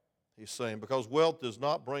 he's saying, because wealth does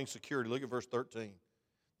not bring security. Look at verse 13.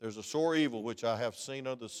 There's a sore evil which I have seen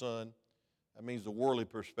under the sun. That means the worldly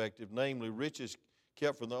perspective, namely riches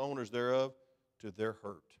kept from the owners thereof to their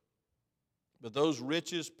hurt. But those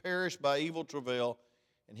riches perish by evil travail,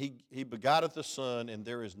 and he begotteth the son, and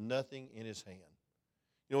there is nothing in his hand.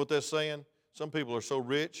 You know what that's saying? Some people are so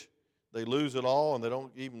rich, they lose it all, and they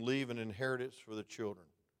don't even leave an inheritance for their children.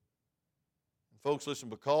 And folks, listen,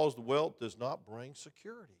 because the wealth does not bring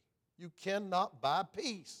security. You cannot buy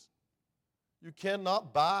peace. You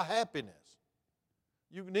cannot buy happiness.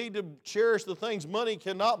 You need to cherish the things money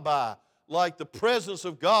cannot buy, like the presence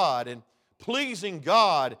of God and pleasing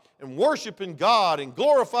God and worshiping God and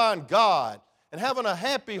glorifying God and having a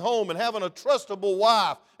happy home and having a trustable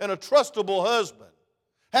wife and a trustable husband.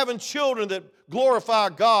 Having children that glorify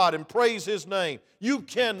God and praise His name. You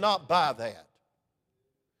cannot buy that.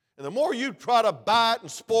 And the more you try to buy it and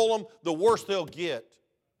spoil them, the worse they'll get.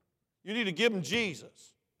 You need to give them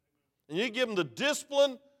Jesus. And you need to give them the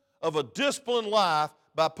discipline of a disciplined life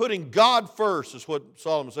by putting God first, is what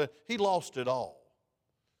Solomon said. He lost it all.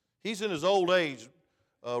 He's in his old age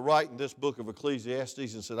writing this book of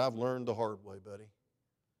Ecclesiastes and said, I've learned the hard way, buddy.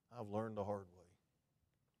 I've learned the hard way.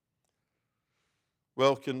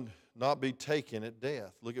 Wealth can not be taken at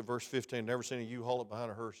death. Look at verse 15. Never seen a U-Haul behind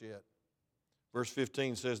a hearse yet. Verse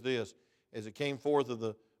 15 says this, as it came forth of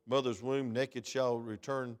the mother's womb, naked shall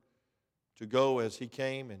return to go as he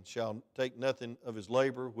came, and shall take nothing of his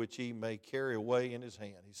labor, which he may carry away in his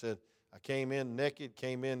hand. He said, I came in naked,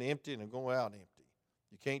 came in empty, and I'm going out empty.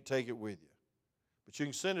 You can't take it with you. But you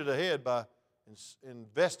can send it ahead by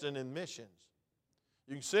investing in missions.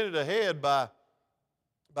 You can send it ahead by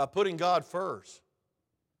putting God first.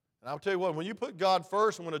 And I'll tell you what, when you put God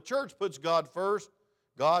first, and when a church puts God first,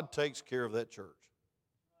 God takes care of that church.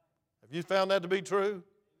 Have you found that to be true?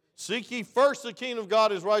 Seek ye first the kingdom of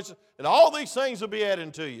God, His righteousness, and all these things will be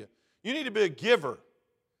added to you. You need to be a giver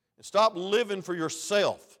and stop living for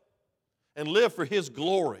yourself and live for His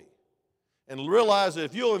glory. And realize that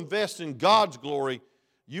if you'll invest in God's glory,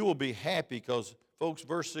 you will be happy because, folks,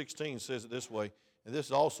 verse 16 says it this way, and this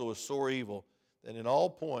is also a sore evil, that in all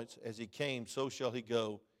points as he came, so shall he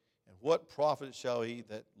go, and what profit shall he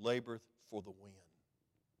that laboreth for the wind?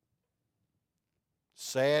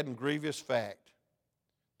 Sad and grievous fact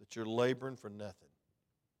that you're laboring for nothing,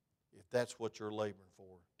 if that's what you're laboring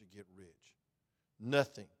for, to get rich.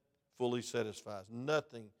 Nothing fully satisfies.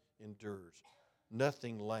 Nothing endures.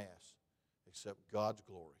 Nothing lasts except God's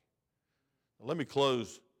glory. Now let me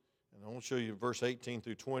close, and I want to show you verse 18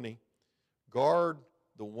 through 20. Guard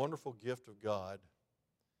the wonderful gift of God,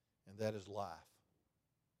 and that is life.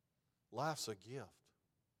 Life's a gift.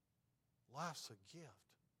 Life's a gift.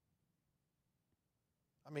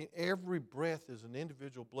 I mean, every breath is an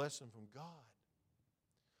individual blessing from God.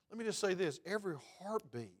 Let me just say this. Every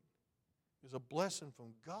heartbeat is a blessing from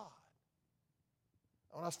God.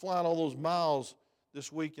 When I was flying all those miles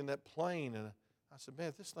this week in that plane, and I said, man,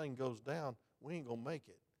 if this thing goes down, we ain't going to make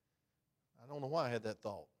it. I don't know why I had that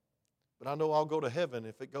thought. But I know I'll go to heaven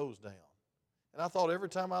if it goes down. And I thought every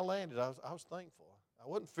time I landed, I was thankful. I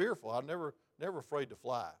wasn't fearful. I was never afraid to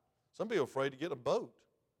fly. Some people are afraid to get a boat.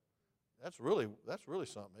 That's really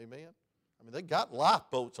something, amen? I mean, they got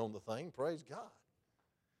lifeboats on the thing, praise God.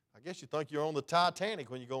 I guess you think you're on the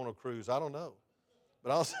Titanic when you go on a cruise. I don't know.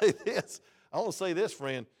 But I'll say this. I want to say this,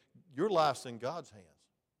 friend. Your life's in God's hands.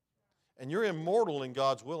 And you're immortal in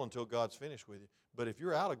God's will until God's finished with you. But if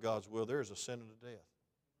you're out of God's will, there is a sin unto death.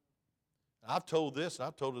 And I've told this, and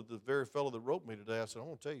I've told it to the very fellow that wrote me today. I said, I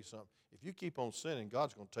want to tell you something. If you keep on sinning,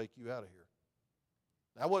 God's going to take you out of here.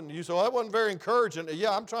 That wasn't very encouraging.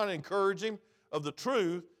 Yeah, I'm trying to encourage him of the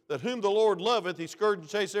truth that whom the Lord loveth, he scourged and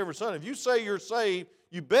chased every son. If you say you're saved,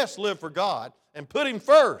 you best live for God and put him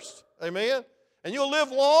first. Amen? And you'll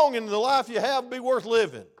live long, and the life you have will be worth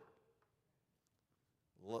living.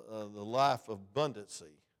 The life of abundancy.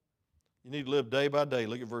 You need to live day by day.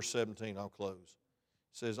 Look at verse 17. I'll close.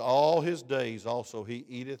 It says, all his days also he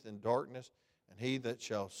eateth in darkness, and he that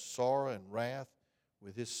shall sorrow and wrath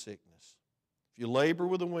with his sickness. If you labor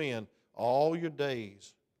with the wind, all your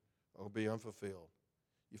days will be unfulfilled.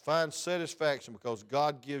 You find satisfaction because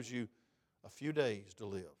God gives you a few days to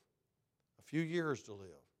live, a few years to live.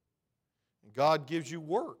 And God gives you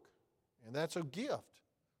work, and that's a gift.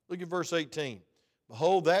 Look at verse 18.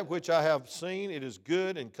 Behold, that which I have seen, it is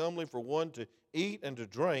good and comely for one to eat and to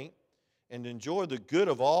drink and enjoy the good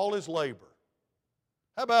of all his labor.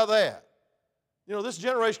 How about that? You know, this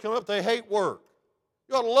generation coming up, they hate work.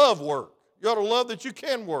 You ought to love work. You ought to love that you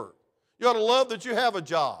can work. You ought to love that you have a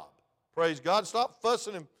job. Praise God. Stop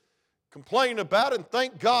fussing and complaining about it, and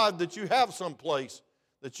thank God that you have some place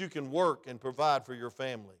that you can work and provide for your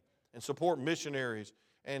family and support missionaries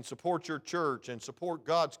and support your church and support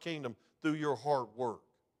God's kingdom through your hard work.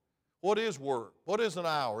 What is work? What is an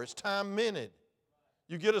hour? It's time minute.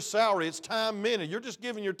 You get a salary, it's time minute. You're just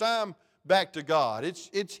giving your time back to God.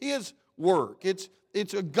 It's his work. It's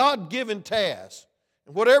a God-given task.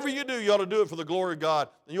 And whatever you do, you ought to do it for the glory of God,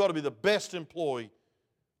 and you ought to be the best employee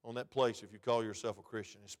on that place if you call yourself a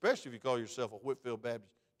Christian, especially if you call yourself a Whitfield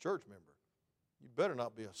Baptist church member. You better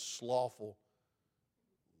not be a slothful,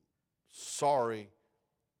 sorry,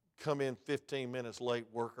 come in 15 minutes late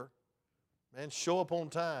worker. Man, show up on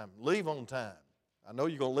time. Leave on time. I know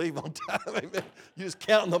you're going to leave on time. Amen. You're just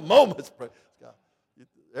counting the moments. Praise God.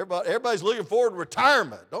 Everybody's looking forward to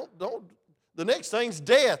retirement. The next thing's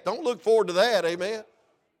death. Don't look forward to that. Amen.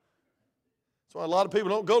 That's why a lot of people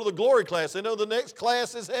don't go to the glory class. They know the next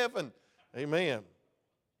class is heaven. Amen.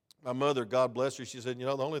 My mother, God bless her, she said, you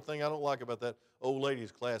know, the only thing I don't like about that old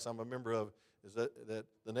ladies class I'm a member of is that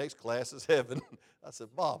the next class is heaven. I said,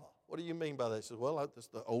 Baba, what do you mean by that? She said, well, it's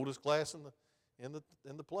the oldest class in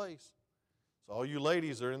the place. So all you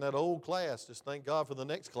ladies that are in that old class, just thank God for the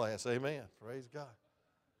next class. Amen. Praise God.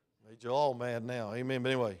 Made you all mad now. Amen. But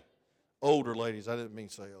anyway, older ladies, I didn't mean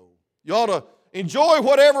to say old. You ought to enjoy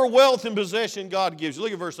whatever wealth and possession God gives you.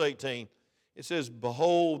 Look at verse 18. It says,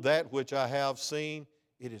 behold, that which I have seen,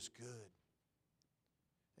 it is good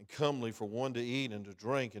and comely for one to eat and to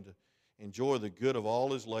drink and to enjoy the good of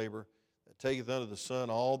all his labor that taketh unto the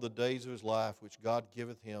Son all the days of his life, which God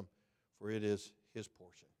giveth him, for it is his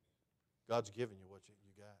portion. God's given you what you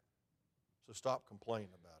got. So stop complaining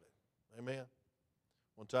about it. Amen.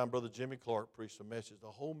 One time, Brother Jimmy Clark preached a message, the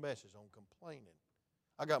whole message on complaining.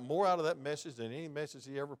 I got more out of that message than any message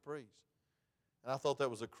he ever preached. And I thought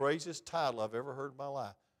that was the craziest title I've ever heard in my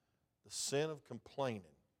life. The sin of complaining.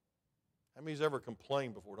 How many's ever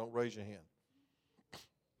complained before? Don't raise your hand.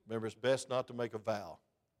 Remember, it's best not to make a vow.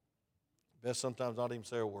 Best sometimes not even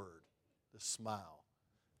say a word. Just smile.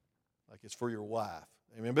 Like it's for your wife.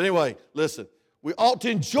 Amen. But anyway, listen. We ought to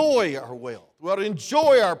enjoy our wealth. We ought to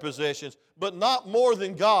enjoy our possessions, but not more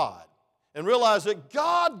than God. And realize that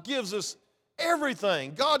God gives us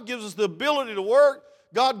everything. God gives us the ability to work.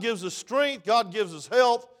 God gives us strength. God gives us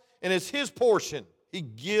health. And it's his portion. He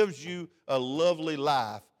gives you a lovely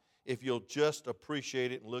life if you'll just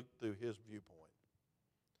appreciate it and look through his viewpoint.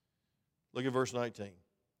 Look at verse 19.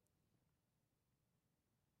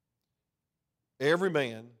 Every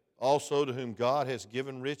man also to whom God has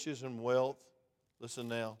given riches and wealth, listen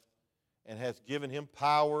now, and hath given him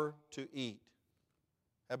power to eat.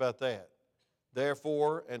 How about that?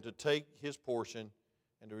 Therefore, and to take his portion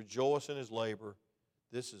and to rejoice in his labor,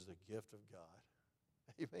 this is the gift of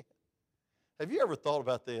God. Amen. Have you ever thought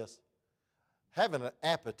about this? Having an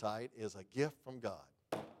appetite is a gift from God.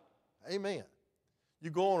 Amen. You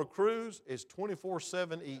go on a cruise, it's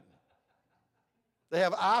 24/7 eating. They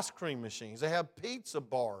have ice cream machines. They have pizza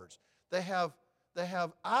bars. They have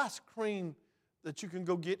ice cream that you can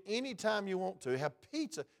go get anytime you want to. Have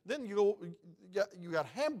pizza. Then you got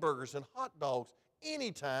hamburgers and hot dogs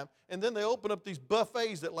anytime. And then they open up these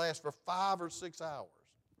buffets that last for 5 or 6 hours.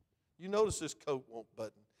 You notice this coat won't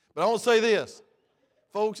button. But I want to say this.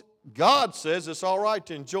 Folks, God says it's all right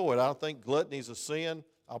to enjoy it. I don't think gluttony is a sin.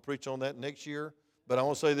 I'll preach on that next year. But I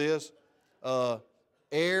want to say this.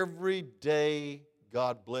 Every day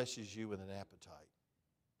God blesses you with an appetite.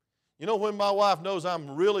 You know when my wife knows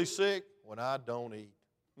I'm really sick? When I don't eat.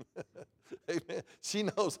 Amen. She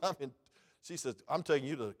knows she says, I'm taking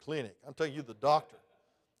you to the clinic. I'm taking you to the doctor.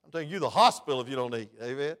 I'm taking you to the hospital if you don't eat.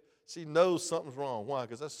 Amen. She knows something's wrong. Why?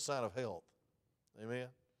 Because that's a sign of health. Amen.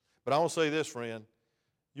 But I want to say this, friend.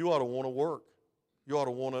 You ought to want to work. You ought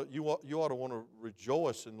to want to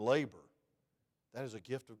rejoice in labor. That is a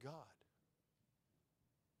gift of God.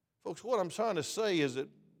 Folks, what I'm trying to say is that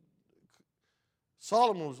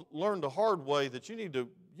Solomon learned the hard way that you need to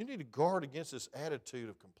guard against this attitude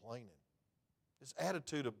of complaining, this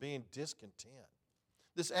attitude of being discontent,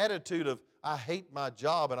 this attitude of, I hate my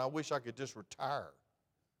job and I wish I could just retire.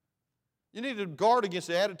 You need to guard against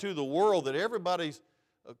the attitude of the world that everybody's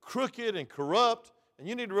crooked and corrupt, and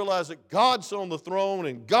you need to realize that God's on the throne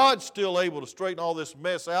and God's still able to straighten all this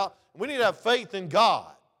mess out. We need to have faith in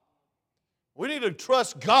God. We need to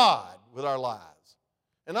trust God with our lives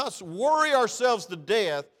and not worry ourselves to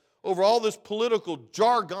death over all this political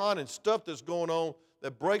jargon and stuff that's going on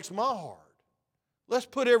that breaks my heart. Let's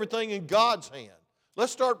put everything in God's hand.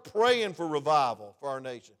 Let's start praying for revival for our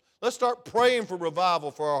nation. Let's start praying for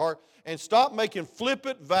revival for our heart and stop making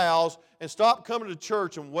flippant vows and stop coming to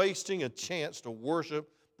church and wasting a chance to worship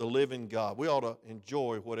the living God. We ought to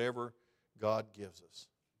enjoy whatever God gives us.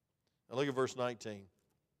 Now look at verse 19.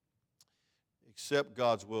 Accept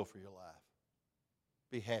God's will for your life.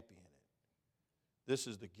 Be happy in it. This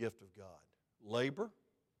is the gift of God. Labor,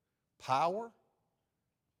 power.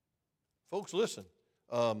 Folks, listen.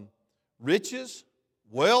 Riches,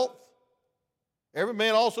 wealth. Every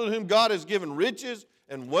man also to whom God has given riches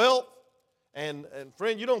and wealth. And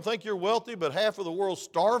friend, you don't think you're wealthy, but half of the world's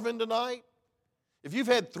starving tonight? If you've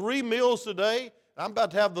had 3 meals today, and I'm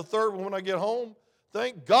about to have the third one when I get home,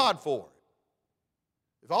 thank God for it.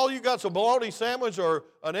 If all you got's a bologna sandwich or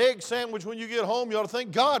an egg sandwich when you get home, you ought to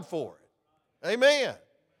thank God for it. Amen.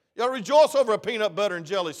 You ought to rejoice over a peanut butter and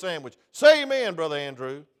jelly sandwich. Say amen, Brother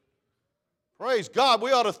Andrew. Praise God.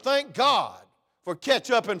 We ought to thank God for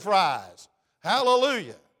ketchup and fries.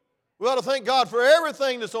 Hallelujah. We ought to thank God for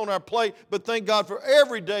everything that's on our plate, but thank God for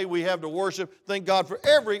every day we have to worship. Thank God for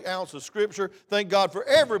every ounce of Scripture. Thank God for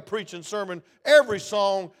every preaching sermon, every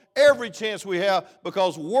song, every chance we have,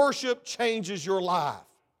 because worship changes your life.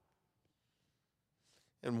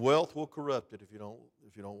 And wealth will corrupt it if you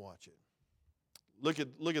don't watch it. Look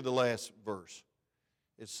at the last verse.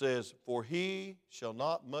 It says, "For he shall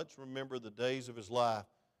not much remember the days of his life,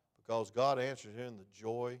 because God answers him in the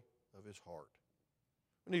joy of his heart."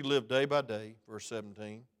 We need to live day by day, verse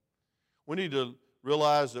 17. We need to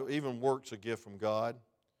realize that even work's a gift from God.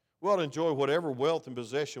 We ought to enjoy whatever wealth and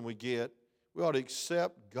possession we get. We ought to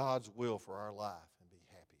accept God's will for our life and be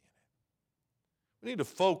happy in it. We need to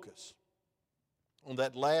focus on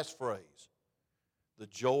that last phrase, the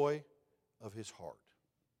joy of his heart.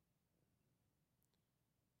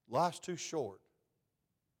 Life's too short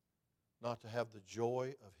not to have the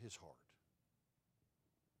joy of his heart.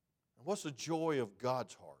 And what's the joy of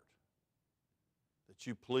God's heart? That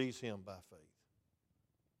you please him by faith.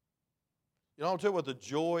 You know, I'll tell you what the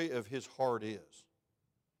joy of his heart is.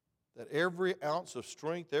 That every ounce of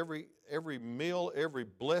strength, every meal, every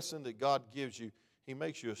blessing that God gives you, he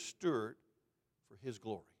makes you a steward for his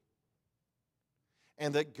glory.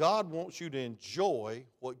 And that God wants you to enjoy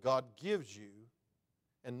what God gives you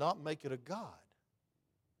and not make it a God.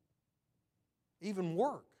 Even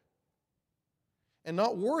work. And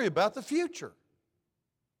not worry about the future.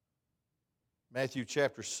 Matthew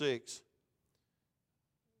chapter 6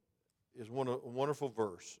 is one of wonderful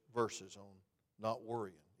verses on not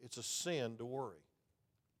worrying. It's a sin to worry.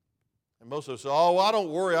 And most of us say, "Oh, I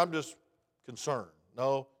don't worry, I'm just concerned."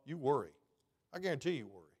 No, you worry. I guarantee you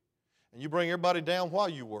worry. And you bring everybody down while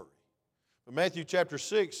you worry. But Matthew chapter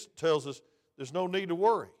 6 tells us there's no need to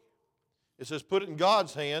worry. It says put it in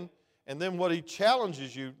God's hand, and then what he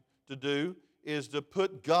challenges you to do is to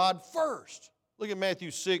put God first. Look at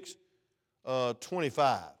Matthew 6,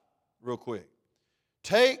 25, real quick.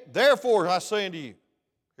 Therefore, I say unto you,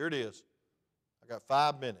 here it is. I got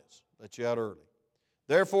 5 minutes. Let you out early.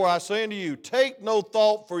 Therefore, I say unto you, take no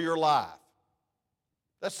thought for your life.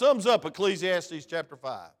 That sums up Ecclesiastes chapter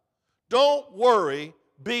 5. Don't worry,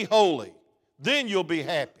 be holy. Then you'll be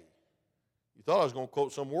happy. You thought I was going to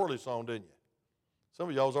quote some worldly song, didn't you? Some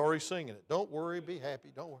of y'all's already singing it. Don't worry, be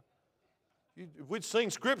happy. Don't worry. If we'd sing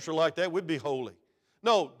scripture like that, we'd be holy.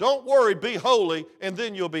 No, don't worry, be holy, and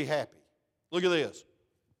then you'll be happy. Look at this.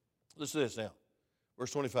 Listen to this now.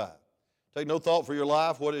 Verse 25. Take no thought for your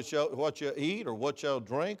life, what you eat, or what you'll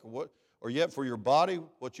drink, or yet for your body,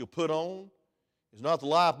 what you'll put on. Is not the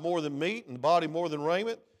life more than meat, and the body more than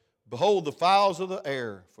raiment? Behold the fowls of the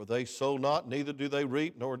air, for they sow not, neither do they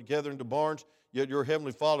reap, nor gather into barns, yet your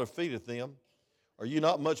heavenly Father feedeth them. Are you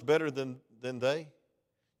not much better than they?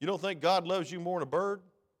 You don't think God loves you more than a bird?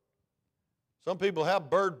 Some people have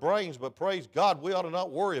bird brains, but praise God, we ought to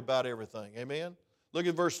not worry about everything. Amen? Look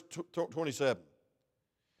at verse 27.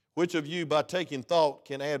 Which of you, by taking thought,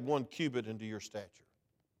 can add 1 cubit into your stature?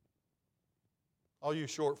 All you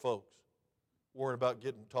short folks worrying about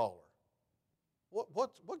getting taller.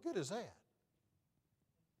 What good is that?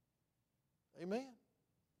 Amen?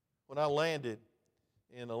 When I landed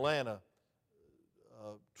in Atlanta,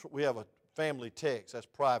 we have a family text. That's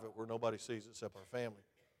private where nobody sees it except our family.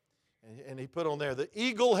 And he put on there, the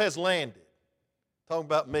eagle has landed. Talking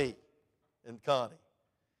about me and Connie.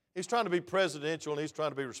 He's trying to be presidential and he's trying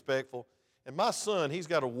to be respectful. And my son, he's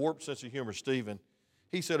got a warped sense of humor, Stephen.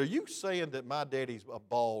 He said, are you saying that my daddy's a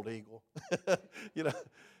bald eagle? You know,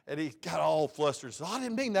 and he got all flustered. Said, I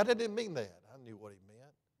didn't mean that. I didn't mean that. I knew what he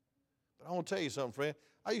meant. But I want to tell you something, friend.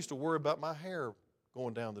 I used to worry about my hair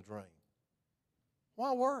going down the drain.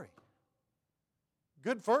 Why worry?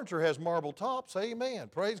 Good furniture has marble tops. Amen.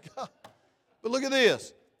 Praise God. But look at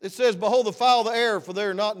this. It says, behold the fowl of the air, for they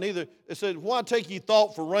are not neither. It says, why take ye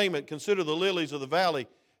thought for raiment? Consider the lilies of the valley,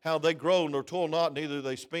 how they grow, nor toil not, neither do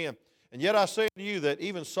they spin. And yet I say to you that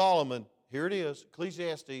even Solomon, here it is,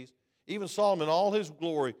 Ecclesiastes, even Solomon, all his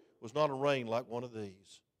glory, was not arrayed like one of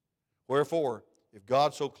these. Wherefore, if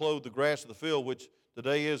God so clothe the grass of the field, which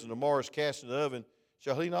today is and tomorrow is cast in the oven,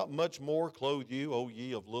 shall he not much more clothe you, O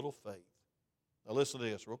ye of little faith? Now listen to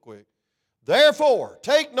this real quick. Therefore,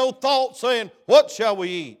 take no thought, saying, what shall we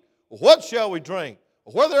eat? Or what shall we drink?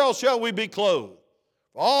 Or whether else shall we be clothed?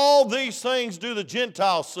 For all these things do the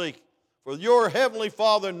Gentiles seek. For your heavenly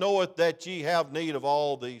Father knoweth that ye have need of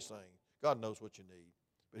all these things. God knows what you need.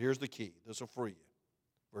 But here's the key. This will free you.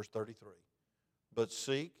 Verse 33. But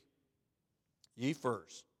seek ye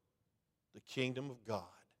first the kingdom of God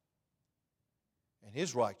and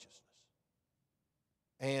his righteousness,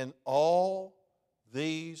 and all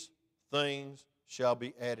these things shall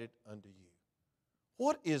be added unto you.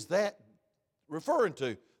 What is that referring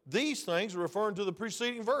to? These things are referring to the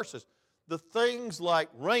preceding verses. The things like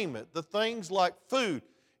raiment, the things like food.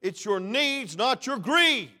 It's your needs, not your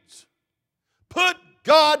greeds. Put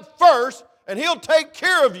God first, and he'll take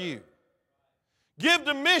care of you. Give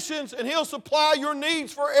to missions, and he'll supply your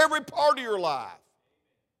needs for every part of your life.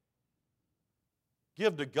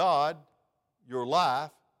 Give to God your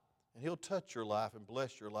life, and he'll touch your life and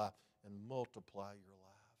bless your life and multiply your life.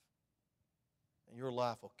 And your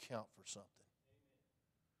life will count for something.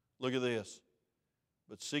 Look at this.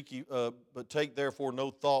 But take therefore no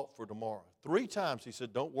thought for tomorrow. 3 times he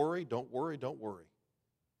said, don't worry, don't worry, don't worry.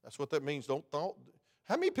 That's what that means, don't thought.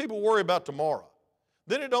 How many people worry about tomorrow?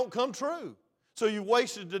 Then it don't come true. So you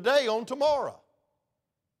wasted today on tomorrow.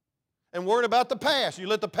 And worrying about the past. You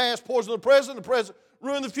let the past poison the present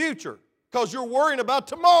ruin the future. Because you're worrying about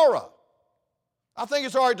tomorrow. I think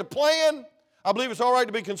it's all right to plan. I believe it's all right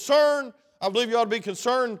to be concerned. I believe you ought to be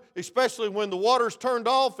concerned, especially when the water's turned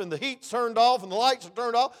off and the heat's turned off and the lights are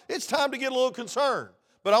turned off. It's time to get a little concerned.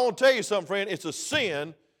 But I want to tell you something, friend. It's a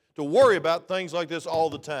sin to worry about things like this all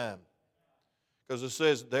the time. Because it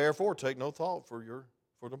says, therefore, take no thought for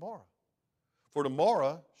tomorrow. For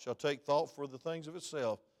tomorrow shall take thought for the things of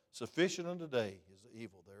itself. Sufficient unto day is the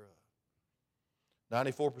evil thereof.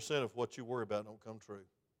 94% of what you worry about don't come true.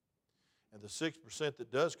 And the 6%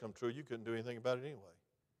 that does come true, you couldn't do anything about it anyway.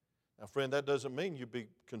 Now, friend, that doesn't mean you be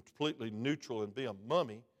completely neutral and be a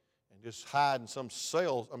mummy and just hide in some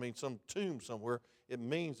tomb somewhere. It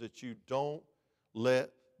means that you don't let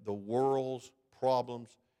the world's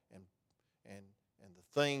problems and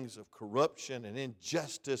the things of corruption and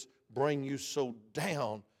injustice bring you so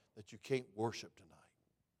down that you can't worship tonight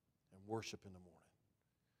and worship in the morning.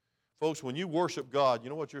 Folks, when you worship God, you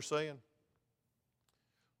know what you're saying?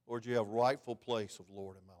 Lord, you have rightful place of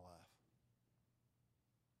Lord in my life.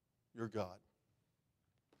 You're God.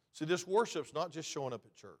 See, this worship's not just showing up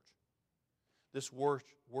at church. This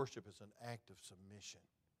worship is an act of submission.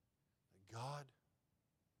 God,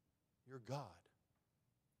 you're God.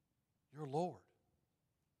 You're Lord.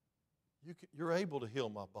 You're able to heal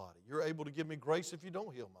my body. You're able to give me grace if you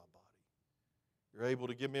don't heal my body. You're able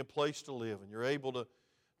to give me a place to live, and you're able to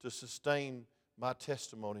sustain my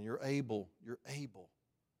testimony. You're able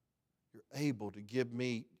to give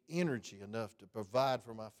me energy enough to provide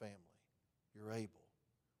for my family. You're able.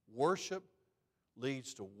 Worship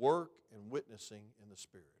leads to work and witnessing in the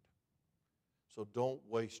Spirit. So don't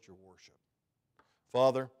waste your worship.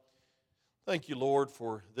 Father, thank you, Lord,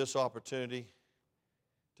 for this opportunity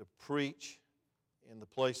to preach in the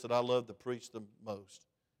place that I love to preach the most,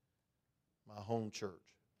 my home church.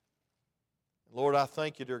 Lord, I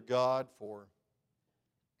thank you, dear God, for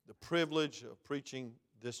the privilege of preaching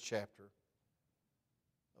this chapter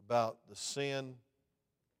about the sin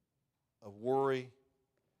of worry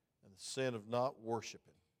and the sin of not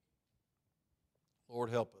worshiping. Lord,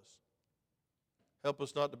 help us. Help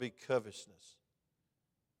us not to be covetousness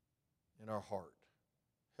in our heart.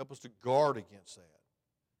 Help us to guard against that.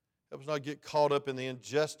 Help us not get caught up in the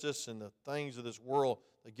injustice and the things of this world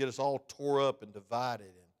that get us all tore up and divided,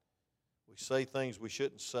 and we say things we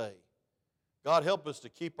shouldn't say. God, help us to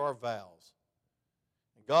keep our vows.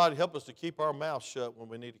 And God, help us to keep our mouth shut when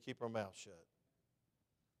we need to keep our mouth shut.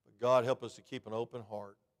 But God, help us to keep an open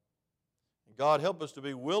heart. And God, help us to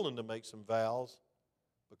be willing to make some vows,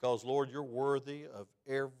 because, Lord, you're worthy of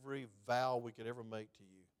every vow we could ever make to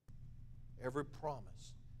you. Every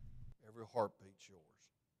promise, every heartbeat's yours.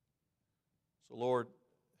 So, Lord,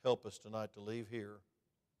 help us tonight to leave here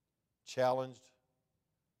challenged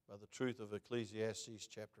by the truth of Ecclesiastes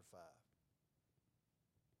chapter 5.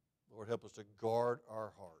 Lord, help us to guard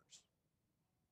our hearts.